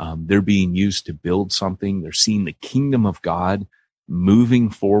 They're being used to build something. They're seeing the kingdom of God moving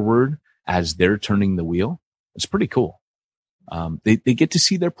forward as they're turning the wheel. It's pretty cool. They get to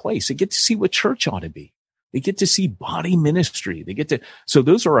see their place. They get to see what church ought to be. They get to see body ministry. So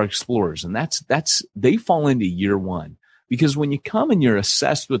those are our explorers, and they fall into year 1, because when you come and you're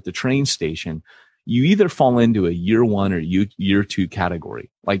assessed with the train station, you either fall into a year 1 or year 2 category.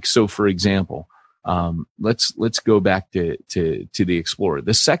 Like, so for example, let's go back to the explorer.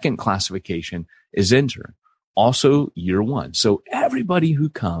 The second classification is intern, also year 1. So everybody who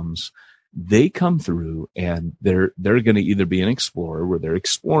comes, they come through and they're going to either be an explorer where they're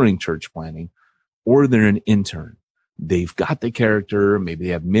exploring church planting, or they're an intern. They've got the character. Maybe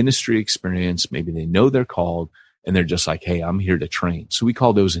they have ministry experience. Maybe they know they're called, and they're just like, hey, I'm here to train. So we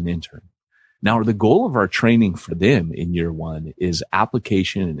call those an intern. Now, the goal of our training for them in year 1 is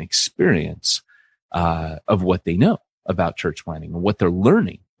application and experience of what they know about church planting and what they're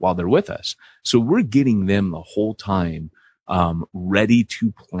learning while they're with us. So we're getting them the whole time ready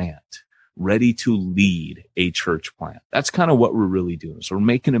to plant, ready to lead a church plant. That's kind of what we're really doing. So we're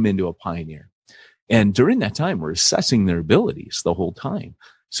making them into a pioneer. And during that time, we're assessing their abilities the whole time.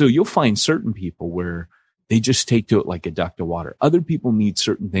 So you'll find certain people where they just take to it like a duck to water. Other people need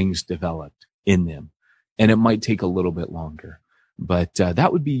certain things developed in them, and it might take a little bit longer. But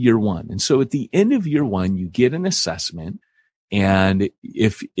that would be year 1. And so at the end of year 1, you get an assessment. And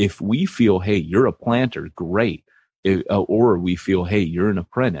if we feel, hey, you're a planter, great. Or we feel, hey, you're an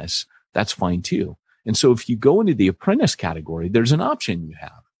apprentice, that's fine too. And so if you go into the apprentice category, there's an option you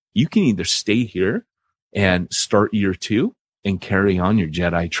have. You can either stay here and start year 2 and carry on your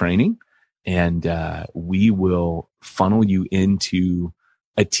Jedi training, and we will funnel you into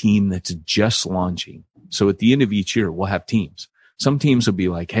a team that's just launching. So at the end of each year, we'll have teams. Some teams will be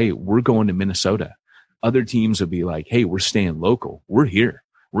like, hey, we're going to Minnesota. Other teams will be like, hey, we're staying local. We're here.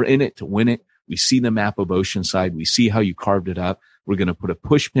 We're in it to win it. We see the map of Oceanside. We see how you carved it up. We're going to put a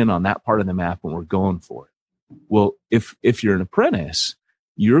push pin on that part of the map, and we're going for it. Well, if you're an apprentice,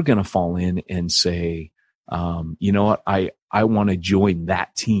 you're going to fall in and say, you know what? I want to join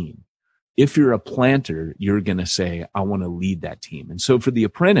that team. If you're a planter, you're going to say, I want to lead that team. And so for the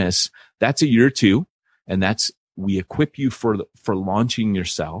apprentice, that's a year 2, and we equip you for launching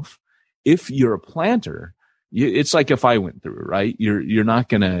yourself. If you're a planter, it's like if I went through, right? You're not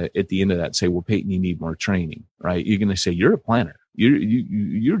going to, at the end of that, say, well, Peyton, you need more training, right? You're going to say, you're a planter.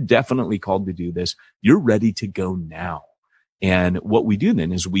 You're definitely called to do this. You're ready to go now. And what we do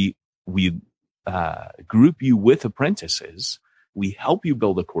then is we group you with apprentices. We help you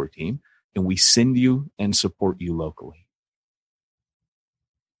build a core team, and we send you and support you locally.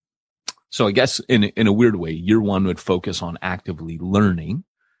 So I guess in a weird way, year one would focus on actively learning,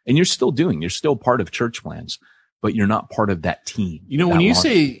 and you're still part of church plans, but you're not part of that team. When you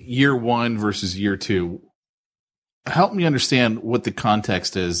say year one versus year two, help me understand what the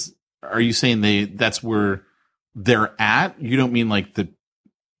context is. Are you saying that's where they're at? You don't mean like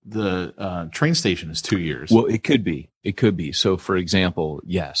the train station is 2 years? Well, it could be. So for example,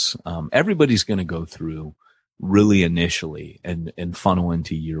 yes, everybody's going to go through really initially and funnel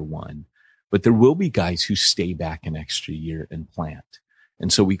into year one, but there will be guys who stay back an extra year and plant.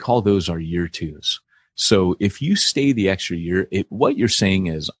 And so we call those our year twos. So if you stay the extra year, what you're saying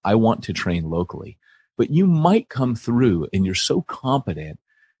is, I want to train locally, but you might come through and you're so competent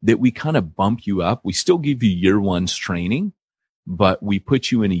that we kind of bump you up. We still give you year one's training, but we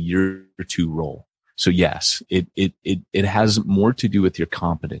put you in a year two role. So yes, it has more to do with your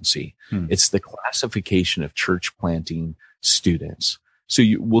competency. It's the classification of church planting students. So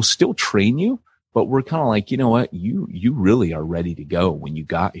we'll still train you, but we're kind of like, you know what? You really are ready to go when you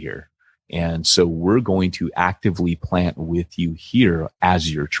got here. And so we're going to actively plant with you here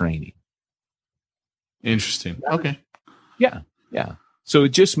as you're training. Interesting. Okay. Yeah. So it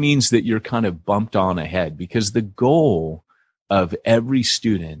just means that you're kind of bumped on ahead, because the goal of every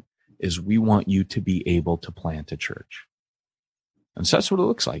student is we want you to be able to plant a church. And so that's what it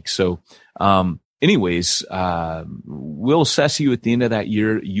looks like. So, anyways, we'll assess you at the end of that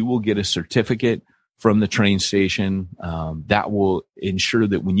year. You will get a certificate from the train station that will ensure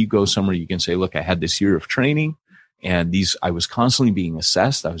that when you go somewhere, you can say, look, I had this year of training, and I was constantly being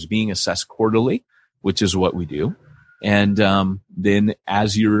assessed. I was being assessed quarterly, which is what we do. And then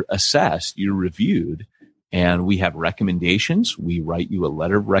as you're assessed, you're reviewed, and we have recommendations. We write you a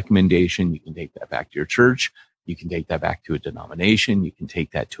letter of recommendation. You can take that back to your church. You can take that back to a denomination. You can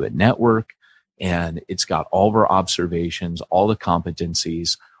take that to a network. And it's got all of our observations, all the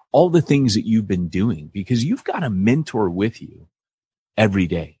competencies, all the things that you've been doing, because you've got a mentor with you every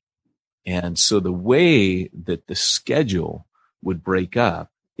day. And so the way that the schedule would break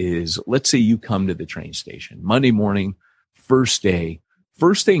up is, let's say you come to the train station Monday morning, first day.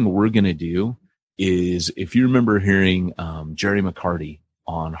 First thing we're going to do is, if you remember hearing Jerry McCarty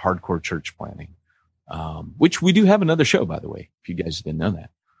on Hardcore Church Planning, which we do have another show, by the way, if you guys didn't know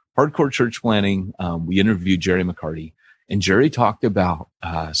that. Hardcore Church Planning, we interviewed Jerry McCarty, and Jerry talked about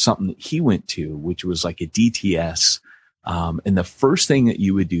something that he went to, which was like a DTS. And the first thing that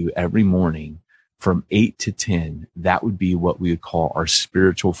you would do every morning from 8 to 10, that would be what we would call our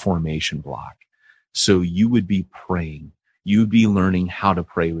spiritual formation block. So you would be praying. You would be learning how to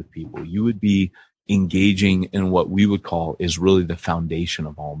pray with people. You would be engaging in what we would call is really the foundation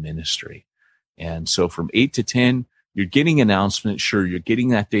of all ministry. And so from 8 to 10, you're getting announcements. Sure, you're getting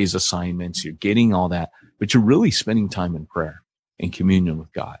that day's assignments. You're getting all that, but you're really spending time in prayer and communion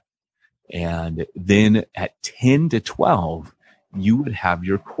with God. And then at 10 to 12, you would have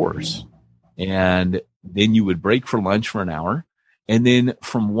your course. And then you would break for lunch for an hour. And then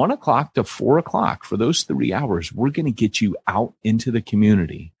from 1 o'clock to 4 o'clock, for those 3 hours, we're going to get you out into the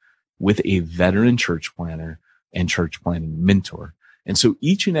community with a veteran church planner and church planning mentor. And so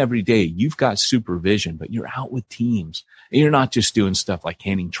each and every day you've got supervision, but you're out with teams, and you're not just doing stuff like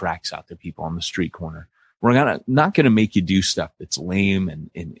handing tracts out to people on the street corner. We're not going to make you do stuff that's lame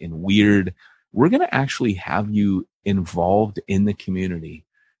and weird. We're going to actually have you involved in the community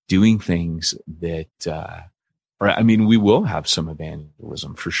doing things that, we will have some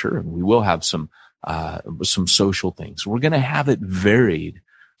evangelism for sure. And we will have some social things. We're going to have it varied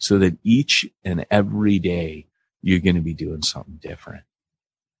so that each and every day you're going to be doing something different.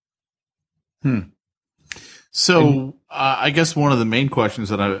 So I guess one of the main questions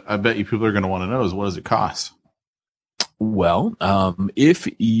that I bet you people are going to want to know is, what does it cost? Well, if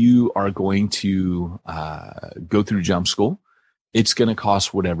you are going to go through jump school, it's going to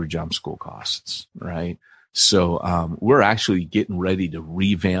cost whatever jump school costs, right? So we're actually getting ready to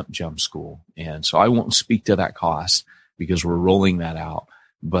revamp jump school. And so I won't speak to that cost because we're rolling that out.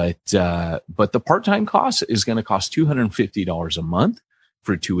 But the part-time cost is going to cost $250 a month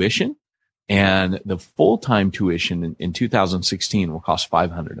for tuition. And the full-time tuition in 2016 will cost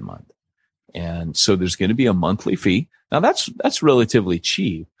 $500 a month. And so there's going to be a monthly fee. Now that's relatively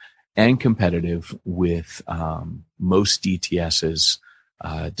cheap and competitive with most DTSs.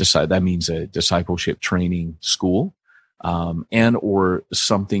 That means a discipleship training school. and or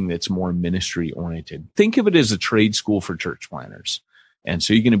something that's more ministry oriented. Think of it as a trade school for church planners. And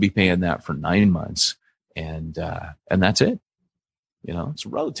so you're going to be paying that for 9 months, and that's it. It's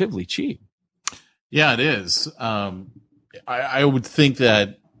relatively cheap. Yeah, it is. I would think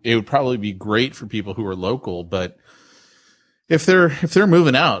that it would probably be great for people who are local, but if they're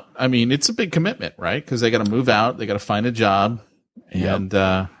moving out, I mean, it's a big commitment, right? Because they got to move out, they got to find a job, and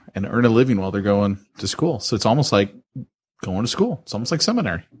earn a living while they're going to school. So it's almost like going to school. It's almost like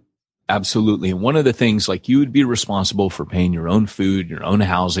seminary. Absolutely. And one of the things, like, you would be responsible for paying your own food, your own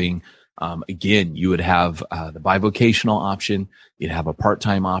housing. Again, you would have the bivocational option. You'd have a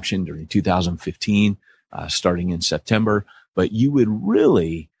part-time option during 2015, starting in September. But you would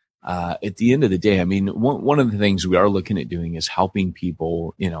really, at the end of the day, I mean, one of the things we are looking at doing is helping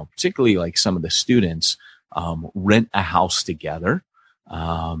people, particularly like some of the students, rent a house together.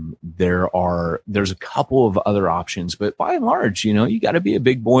 There's a couple of other options, but by and large, you got to be a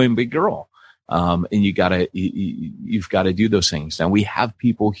big boy and big girl. And you've got to do those things. Now, we have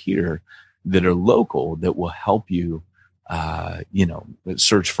people here that are local that will help you,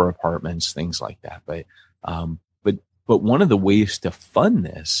 search for apartments, things like that. But one of the ways to fund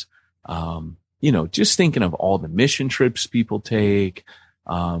this, just thinking of all the mission trips people take,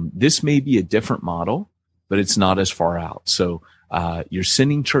 this may be a different model, but it's not as far out. So, your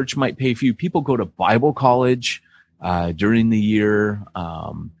sending church might pay for you. People go to Bible college, during the year.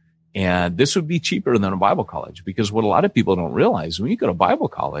 And this would be cheaper than a Bible college, because what a lot of people don't realize, when you go to Bible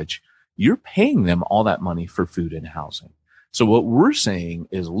college, you're paying them all that money for food and housing. So what we're saying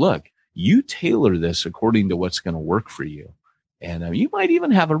is, look, you tailor this according to what's going to work for you. And you might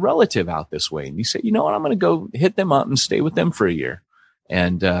even have a relative out this way, and you say, you know what, I'm going to go hit them up and stay with them for a year.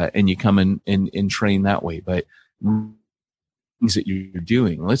 And you come in and train that way. But things that you're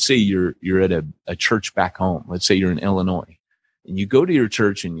doing, let's say you're at a church back home. Let's say you're in Illinois, and you go to your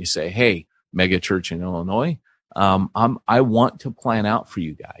church and you say, hey, mega church in Illinois, I want to plan out for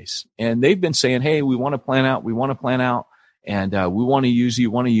you guys. And they've been saying, hey, we want to plan out. And we want to use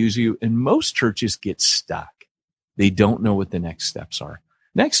you. And most churches get stuck. They don't know what the next steps are.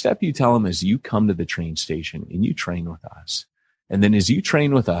 Next step you tell them is, you come to the train station and you train with us. And then as you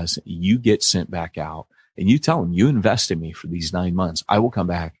train with us, you get sent back out, and you tell them, you invest in me for these 9 months. I will come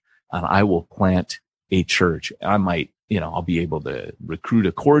back and I will plant a church. I might, I'll be able to recruit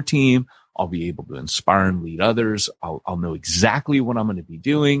a core team. I'll be able to inspire and lead others. I'll know exactly what I'm going to be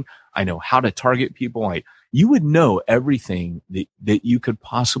doing. I know how to target people. You would know everything that you could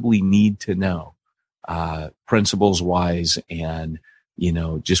possibly need to know, principles wise, and,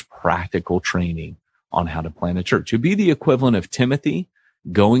 just practical training on how to plant a church. It'd be the equivalent of Timothy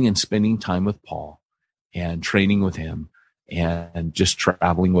going and spending time with Paul and training with him, and just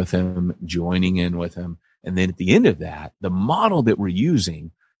traveling with him, joining in with him. And then at the end of that, the model that we're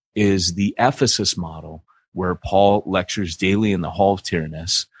using is the Ephesus model, where Paul lectures daily in the Hall of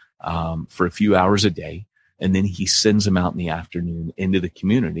Tyrannus, for a few hours a day. And then he sends them out in the afternoon into the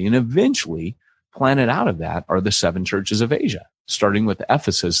community. And eventually, planted out of that are the 7 churches of Asia, starting with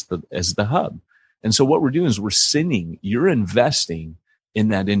Ephesus as the hub. And so what we're doing is you're investing in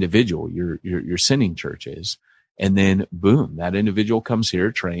that individual, your sending churches. And then boom, that individual comes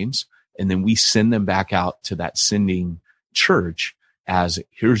here, trains, and then we send them back out to that sending church as,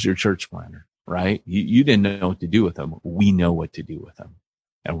 here's your church planner, right? You didn't know what to do with them. We know what to do with them,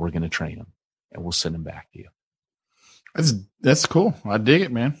 and we're going to train them, and we'll send them back to you. That's cool. I dig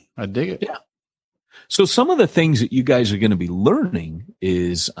it, man. I dig it. Yeah. So some of the things that you guys are going to be learning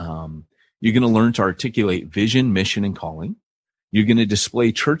is, you're going to learn to articulate vision, mission, and calling. You're going to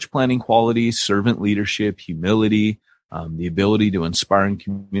display church planning qualities, servant leadership, humility, the ability to inspire and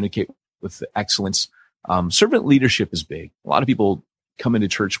communicate with excellence. Servant leadership is big. A lot of people come into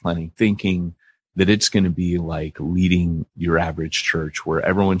church planning thinking that it's going to be like leading your average church, where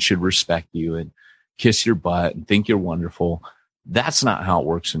everyone should respect you and kiss your butt and think you're wonderful. That's not how it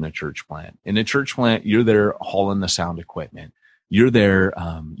works in a church plant. In a church plant, you're there hauling the sound equipment. You're there.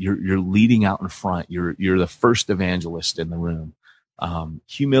 You're leading out in front. You're the first evangelist in the room.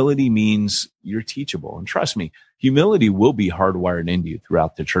 Humility means you're teachable. And trust me, humility will be hardwired into you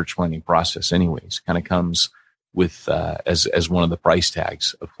throughout the church planning process anyways. Kind of comes with, as one of the price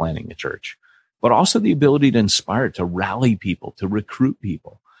tags of planning a church, but also the ability to inspire, to rally people, to recruit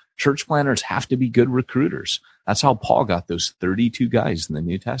people. Church planners have to be good recruiters. That's how Paul got those 32 guys in the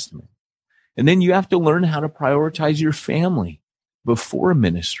New Testament. And then you have to learn how to prioritize your family before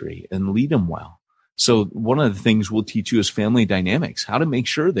ministry and lead them well. So one of the things we'll teach you is family dynamics, how to make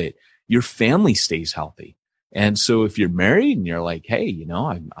sure that your family stays healthy. And so if you're married and you're like, hey,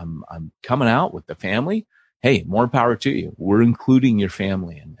 I'm coming out with the family, hey, more power to you. We're including your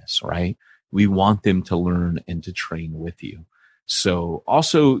family in this, right? We want them to learn and to train with you. So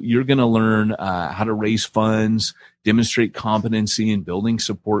also you're going to learn how to raise funds, demonstrate competency in building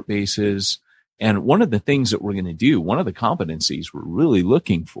support bases. And one of the things that we're going to do, one of the competencies we're really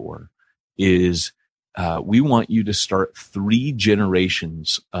looking for is we want you to start 3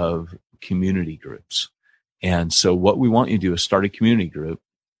 generations of community groups. And so what we want you to do is start a community group.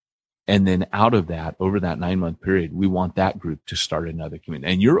 And then out of that, over that 9-month period, we want that group to start another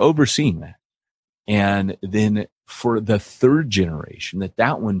community. And you're overseeing that. And then for the 3rd generation,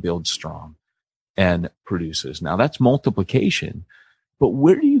 that one builds strong and produces. Now that's multiplication, but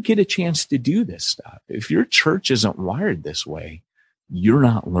where do you get a chance to do this stuff? If your church isn't wired this way, you're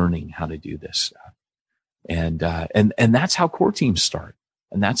not learning how to do this stuff. And that's how core teams start.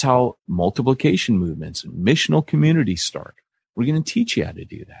 And that's how multiplication movements and missional communities start. We're going to teach you how to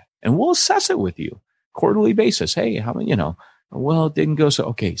do that. And we'll assess it with you quarterly basis. Hey, how many, well, it didn't go so.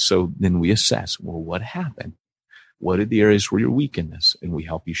 Okay. So then we assess, well, what happened? What are the areas where you're weak in this? And we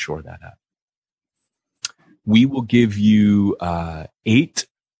help you shore that up. We will give you 8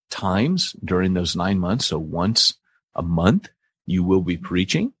 times during those 9 months. So once a month, you will be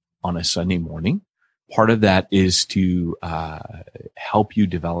preaching on a Sunday morning. Part of that is to help you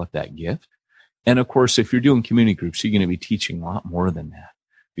develop that gift. And of course, if you're doing community groups, you're going to be teaching a lot more than that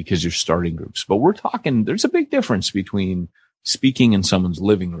because you're starting groups. But we're talking, there's a big difference between speaking in someone's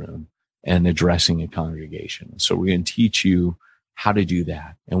living room and addressing a congregation. So we're going to teach you how to do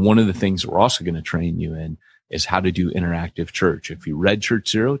that. And one of the things we're also going to train you in is how to do interactive church. If you read Church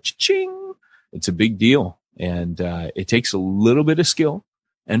Zero, cha-ching, it's a big deal. And it takes a little bit of skill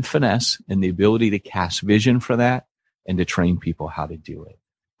and finesse and the ability to cast vision for that and to train people how to do it.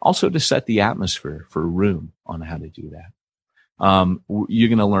 Also to set the atmosphere for room on how to do that. You're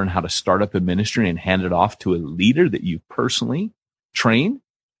going to learn how to start up a ministry and hand it off to a leader that you personally train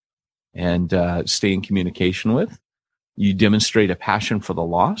and stay in communication with. You demonstrate a passion for the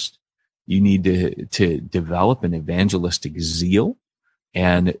lost. You need to develop an evangelistic zeal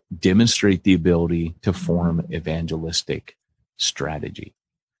and demonstrate the ability to form evangelistic strategy,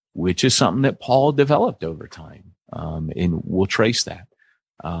 which is something that Paul developed over time. And we'll trace that.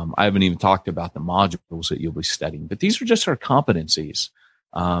 I haven't even talked about the modules that you'll be studying, but these are just our competencies.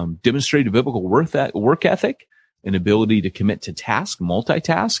 Demonstrate a biblical work ethic, an ability to commit to task,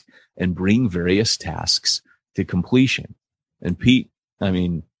 multitask, and bring various tasks to completion. And Pete's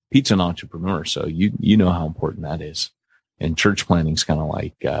an entrepreneur, so you know how important that is. And church planning is kind of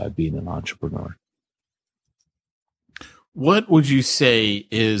like being an entrepreneur. What would you say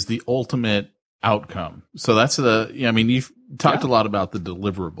is the ultimate outcome? So that's you've talked a lot about the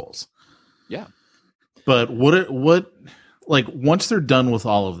deliverables. Yeah. But once they're done with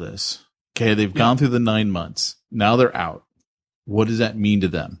all of this, okay, they've gone through the 9 months. Now they're out. What does that mean to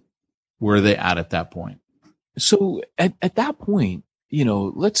them? Where are they at that point? So at that point,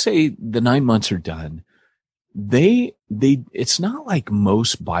 let's say the 9 months are done. It's not like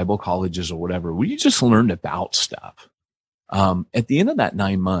most Bible colleges or whatever, where you just learned about stuff. At the end of that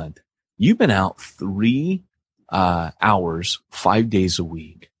 9 month, you've been out 3 hours, 5 days a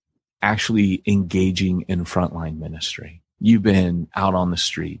week, actually engaging in frontline ministry. You've been out on the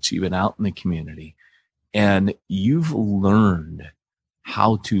streets. You've been out in the community, and you've learned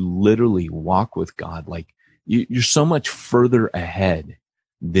how to literally walk with God. Like you're so much further ahead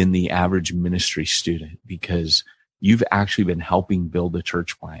than the average ministry student because you've actually been helping build a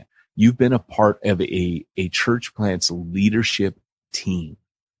church plant. You've been a part of a church plant's leadership team,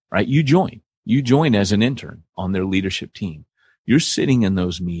 right? You join as an intern on their leadership team. You're sitting in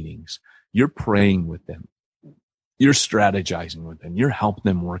those meetings. You're praying with them. You're strategizing with them. You're helping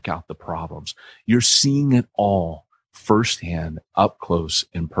them work out the problems. You're seeing it all firsthand, up close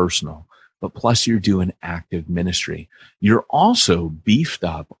and personal. But plus you're doing active ministry. You're also beefed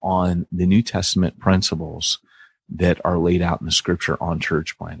up on the New Testament principles that are laid out in the scripture on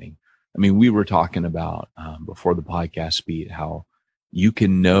church planning. I mean, we were talking about before the podcast beat how you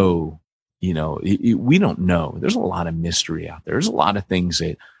can know, we don't know. There's a lot of mystery out there. There's a lot of things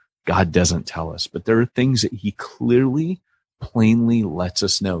that God doesn't tell us, but there are things that he clearly, plainly lets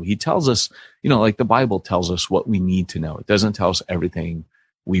us know. He tells us, like the Bible tells us what we need to know. It doesn't tell us everything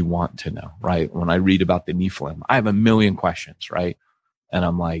we want to know, right? When I read about the Nephilim, I have a million questions, right? And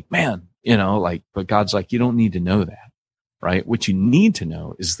I'm like, man, but God's like, you don't need to know that, right? What you need to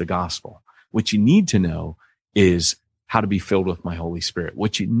know is the gospel. What you need to know is how to be filled with my Holy Spirit.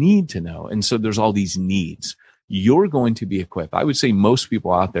 What you need to know. And so there's all these needs. You're going to be equipped. I would say most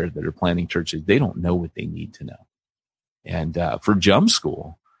people out there that are planning churches, they don't know what they need to know. And for Jump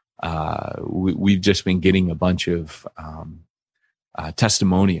School, we've just been getting a bunch of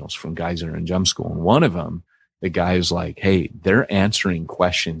testimonials from guys that are in jump school. And one of them, the guy is like, hey, they're answering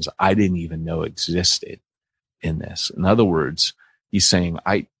questions I didn't even know existed in this. In other words, he's saying,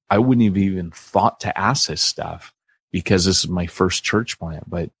 I wouldn't have even thought to ask this stuff because this is my first church plant,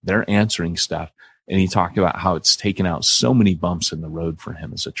 but they're answering stuff. And he talked about how it's taken out so many bumps in the road for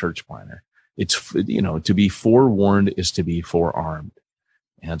him as a church planter. It's, you know, to be forewarned is to be forearmed.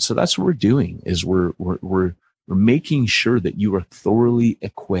 And so that's what we're doing is we're making sure that you are thoroughly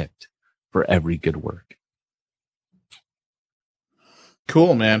equipped for every good work.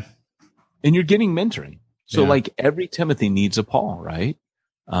 Cool, man. And you're getting mentoring. So Yeah. like every Timothy needs a Paul, right?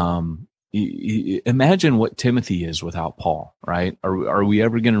 Imagine what Timothy is without Paul, right? Are we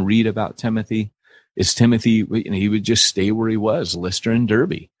ever going to read about Timothy? Is Timothy, he would just stay where he was, Lystra and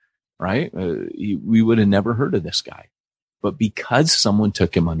Derbe, right? We would have never heard of this guy. But because someone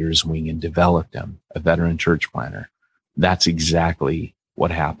took him under his wing and developed him, a veteran church planter, that's exactly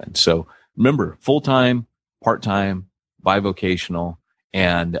what happened. So remember, full-time, part-time, bivocational,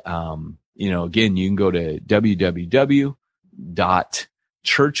 and, again, you can go to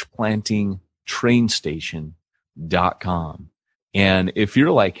www.churchplantingtrainstation.com. And if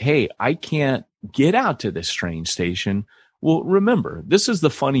you're like, hey, I can't get out to this train station. Well, remember, this is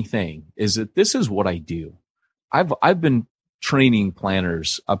the funny thing is that this is what I do. I've been training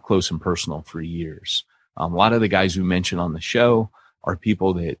planners up close and personal for years. A lot of the guys we mentioned on the show are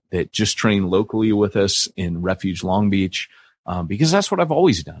people that just train locally with us in Refuge Long Beach, because that's what I've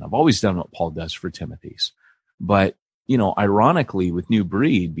always done. I've always done what Paul does for Timothy's. But, ironically with New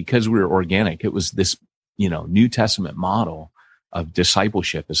Breed, because we were organic, it was this, New Testament model of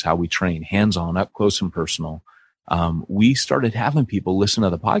discipleship is how we train, hands-on, up close and personal. We started having people listen to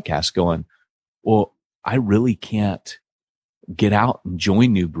the podcast going, well, I really can't get out and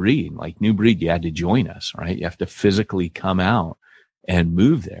join New Breed. Like New Breed, you had to join us, right? You have to physically come out and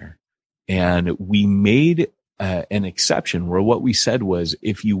move there. And we made an exception where what we said was,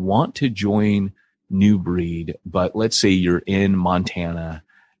 if you want to join New Breed, but let's say you're in Montana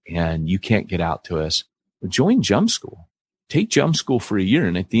and you can't get out to us, join Jump School. Take Jump School for a year.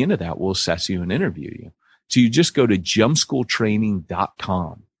 And at the end of that, we'll assess you and interview you. So you just go to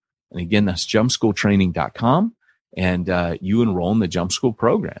jumpschooltraining.com. And again, that's jumpschooltraining.com. And you enroll in the Jump School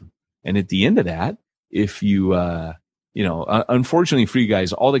program. And at the end of that, if you, unfortunately for you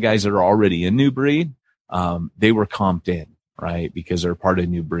guys, all the guys that are already in New Breed, they were comped in, right? Because they're part of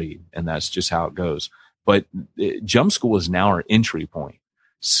New Breed. And that's just how it goes. But Jump School is now our entry point.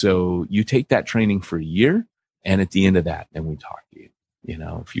 So you take that training for a year. And at the end of that, then we talk to you,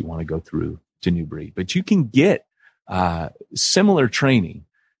 if you want to go through to New Breed. But you can get similar training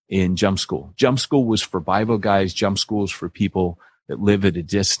in Jump School. Jump School was for Bible guys. Jump School is for people that live at a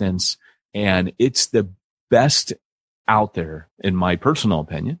distance. And it's the best out there, in my personal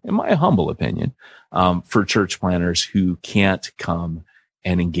opinion, in my humble opinion, for church planners who can't come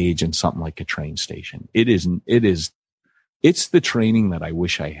and engage in something like a train station. It's the training that I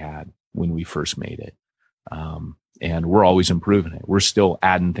wish I had when we first made it. And we're always improving it. We're still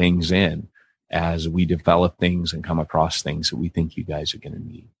adding things in as we develop things and come across things that we think you guys are going to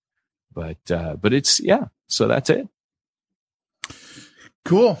need. But it's, so that's it.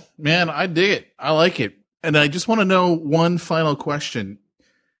 Cool, man. I dig it. I like it. And I just want to know one final question.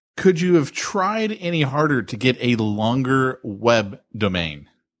 Could you have tried any harder to get a longer web domain?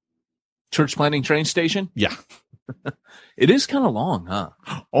 Church Planting Train Station? Yeah. It is kind of long, huh?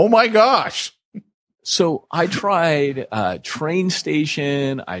 Oh my gosh. So I tried train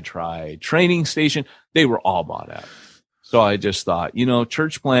station. I tried training station. They were all bought out. So I just thought,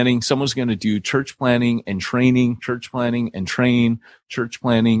 church planting, someone's going to do church planting and training, church planting and train, church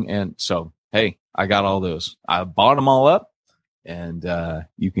planting. And so, hey, I got all those. I bought them all up, and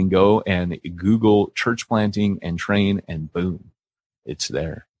you can go and Google church planting and train, and boom, it's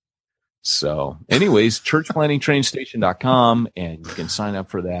there. So anyways, churchplantingtrainstation.com, and you can sign up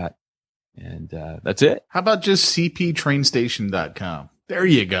for that. And that's it. How about just cptrainstation.com? There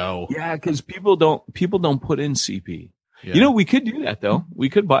you go. Yeah, because people don't put in CP. Yeah. We could do that though. We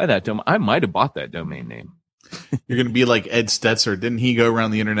could buy that domain. I might have bought that domain name. You're going to be like Ed Stetzer. Didn't he go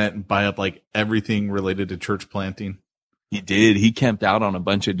around the internet and buy up like everything related to church planting? He did. He camped out on a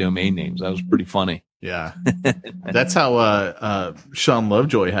bunch of domain names. That was pretty funny. Yeah. That's how Sean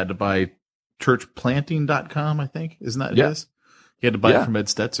Lovejoy had to buy churchplanting.com, I think. Isn't that his? He had to buy it from Ed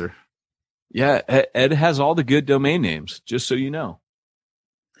Stetzer. Yeah, Ed has all the good domain names, just so you know.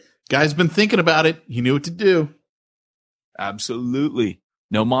 Guy's been thinking about it. He knew what to do. Absolutely.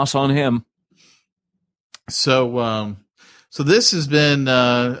 No moss on him. So So this has been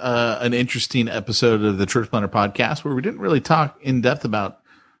an interesting episode of the Church Planter Podcast where we didn't really talk in depth about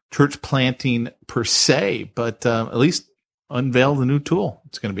church planting per se, but at least unveil the new tool.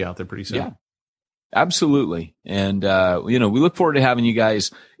 It's going to be out there pretty soon. Yeah, absolutely. And, we look forward to having you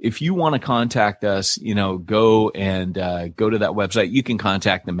guys. If you want to contact us, go to that website. You can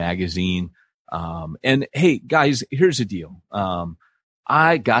contact the magazine. And hey, guys, here's the deal.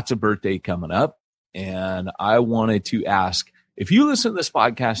 I got a birthday coming up and I wanted to ask if you listen to this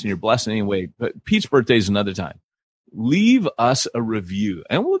podcast and you're blessed in any way, but Pete's birthday is another time. Leave us a review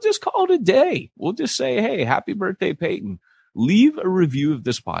and we'll just call it a day. We'll just say, hey, happy birthday, Peyton. Leave a review of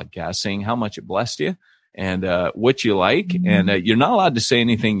this podcast saying how much it blessed you and what you like. And you're not allowed to say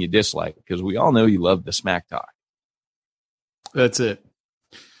anything you dislike because we all know you love the smack talk. That's it.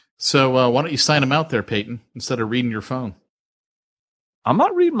 So why don't you sign them out there, Peyton, instead of reading your phone? I'm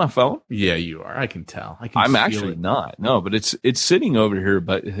not reading my phone. Yeah, you are. I can tell. I'm actually not. No, but it's sitting over here.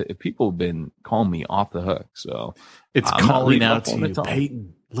 But people have been calling me off the hook. So it's calling out to you,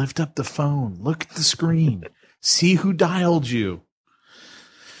 Peyton. Lift up the phone. Look at the screen. See who dialed you.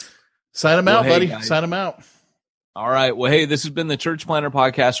 Sign them out, buddy. Guys. Sign them out. All right. Well, hey, this has been the Church Planter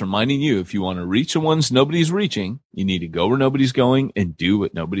Podcast reminding you, if you want to reach the ones nobody's reaching, you need to go where nobody's going and do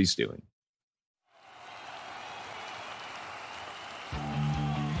what nobody's doing.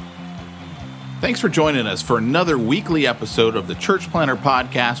 Thanks for joining us for another weekly episode of the Church Planter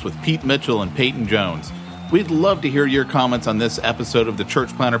Podcast with Pete Mitchell and Peyton Jones. We'd love to hear your comments on this episode of the Church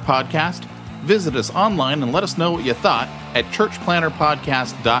Planter Podcast. Visit us online and let us know what you thought at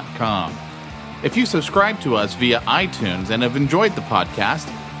churchplanterpodcast.com. If you subscribe to us via iTunes and have enjoyed the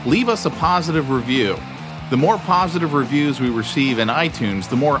podcast, leave us a positive review. The more positive reviews we receive in iTunes,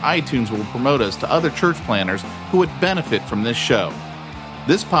 the more iTunes will promote us to other church planners who would benefit from this show.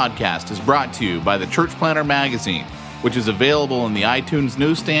 This podcast is brought to you by the Church Planter Magazine, which is available in the iTunes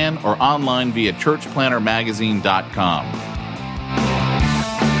newsstand or online via churchplantermagazine.com.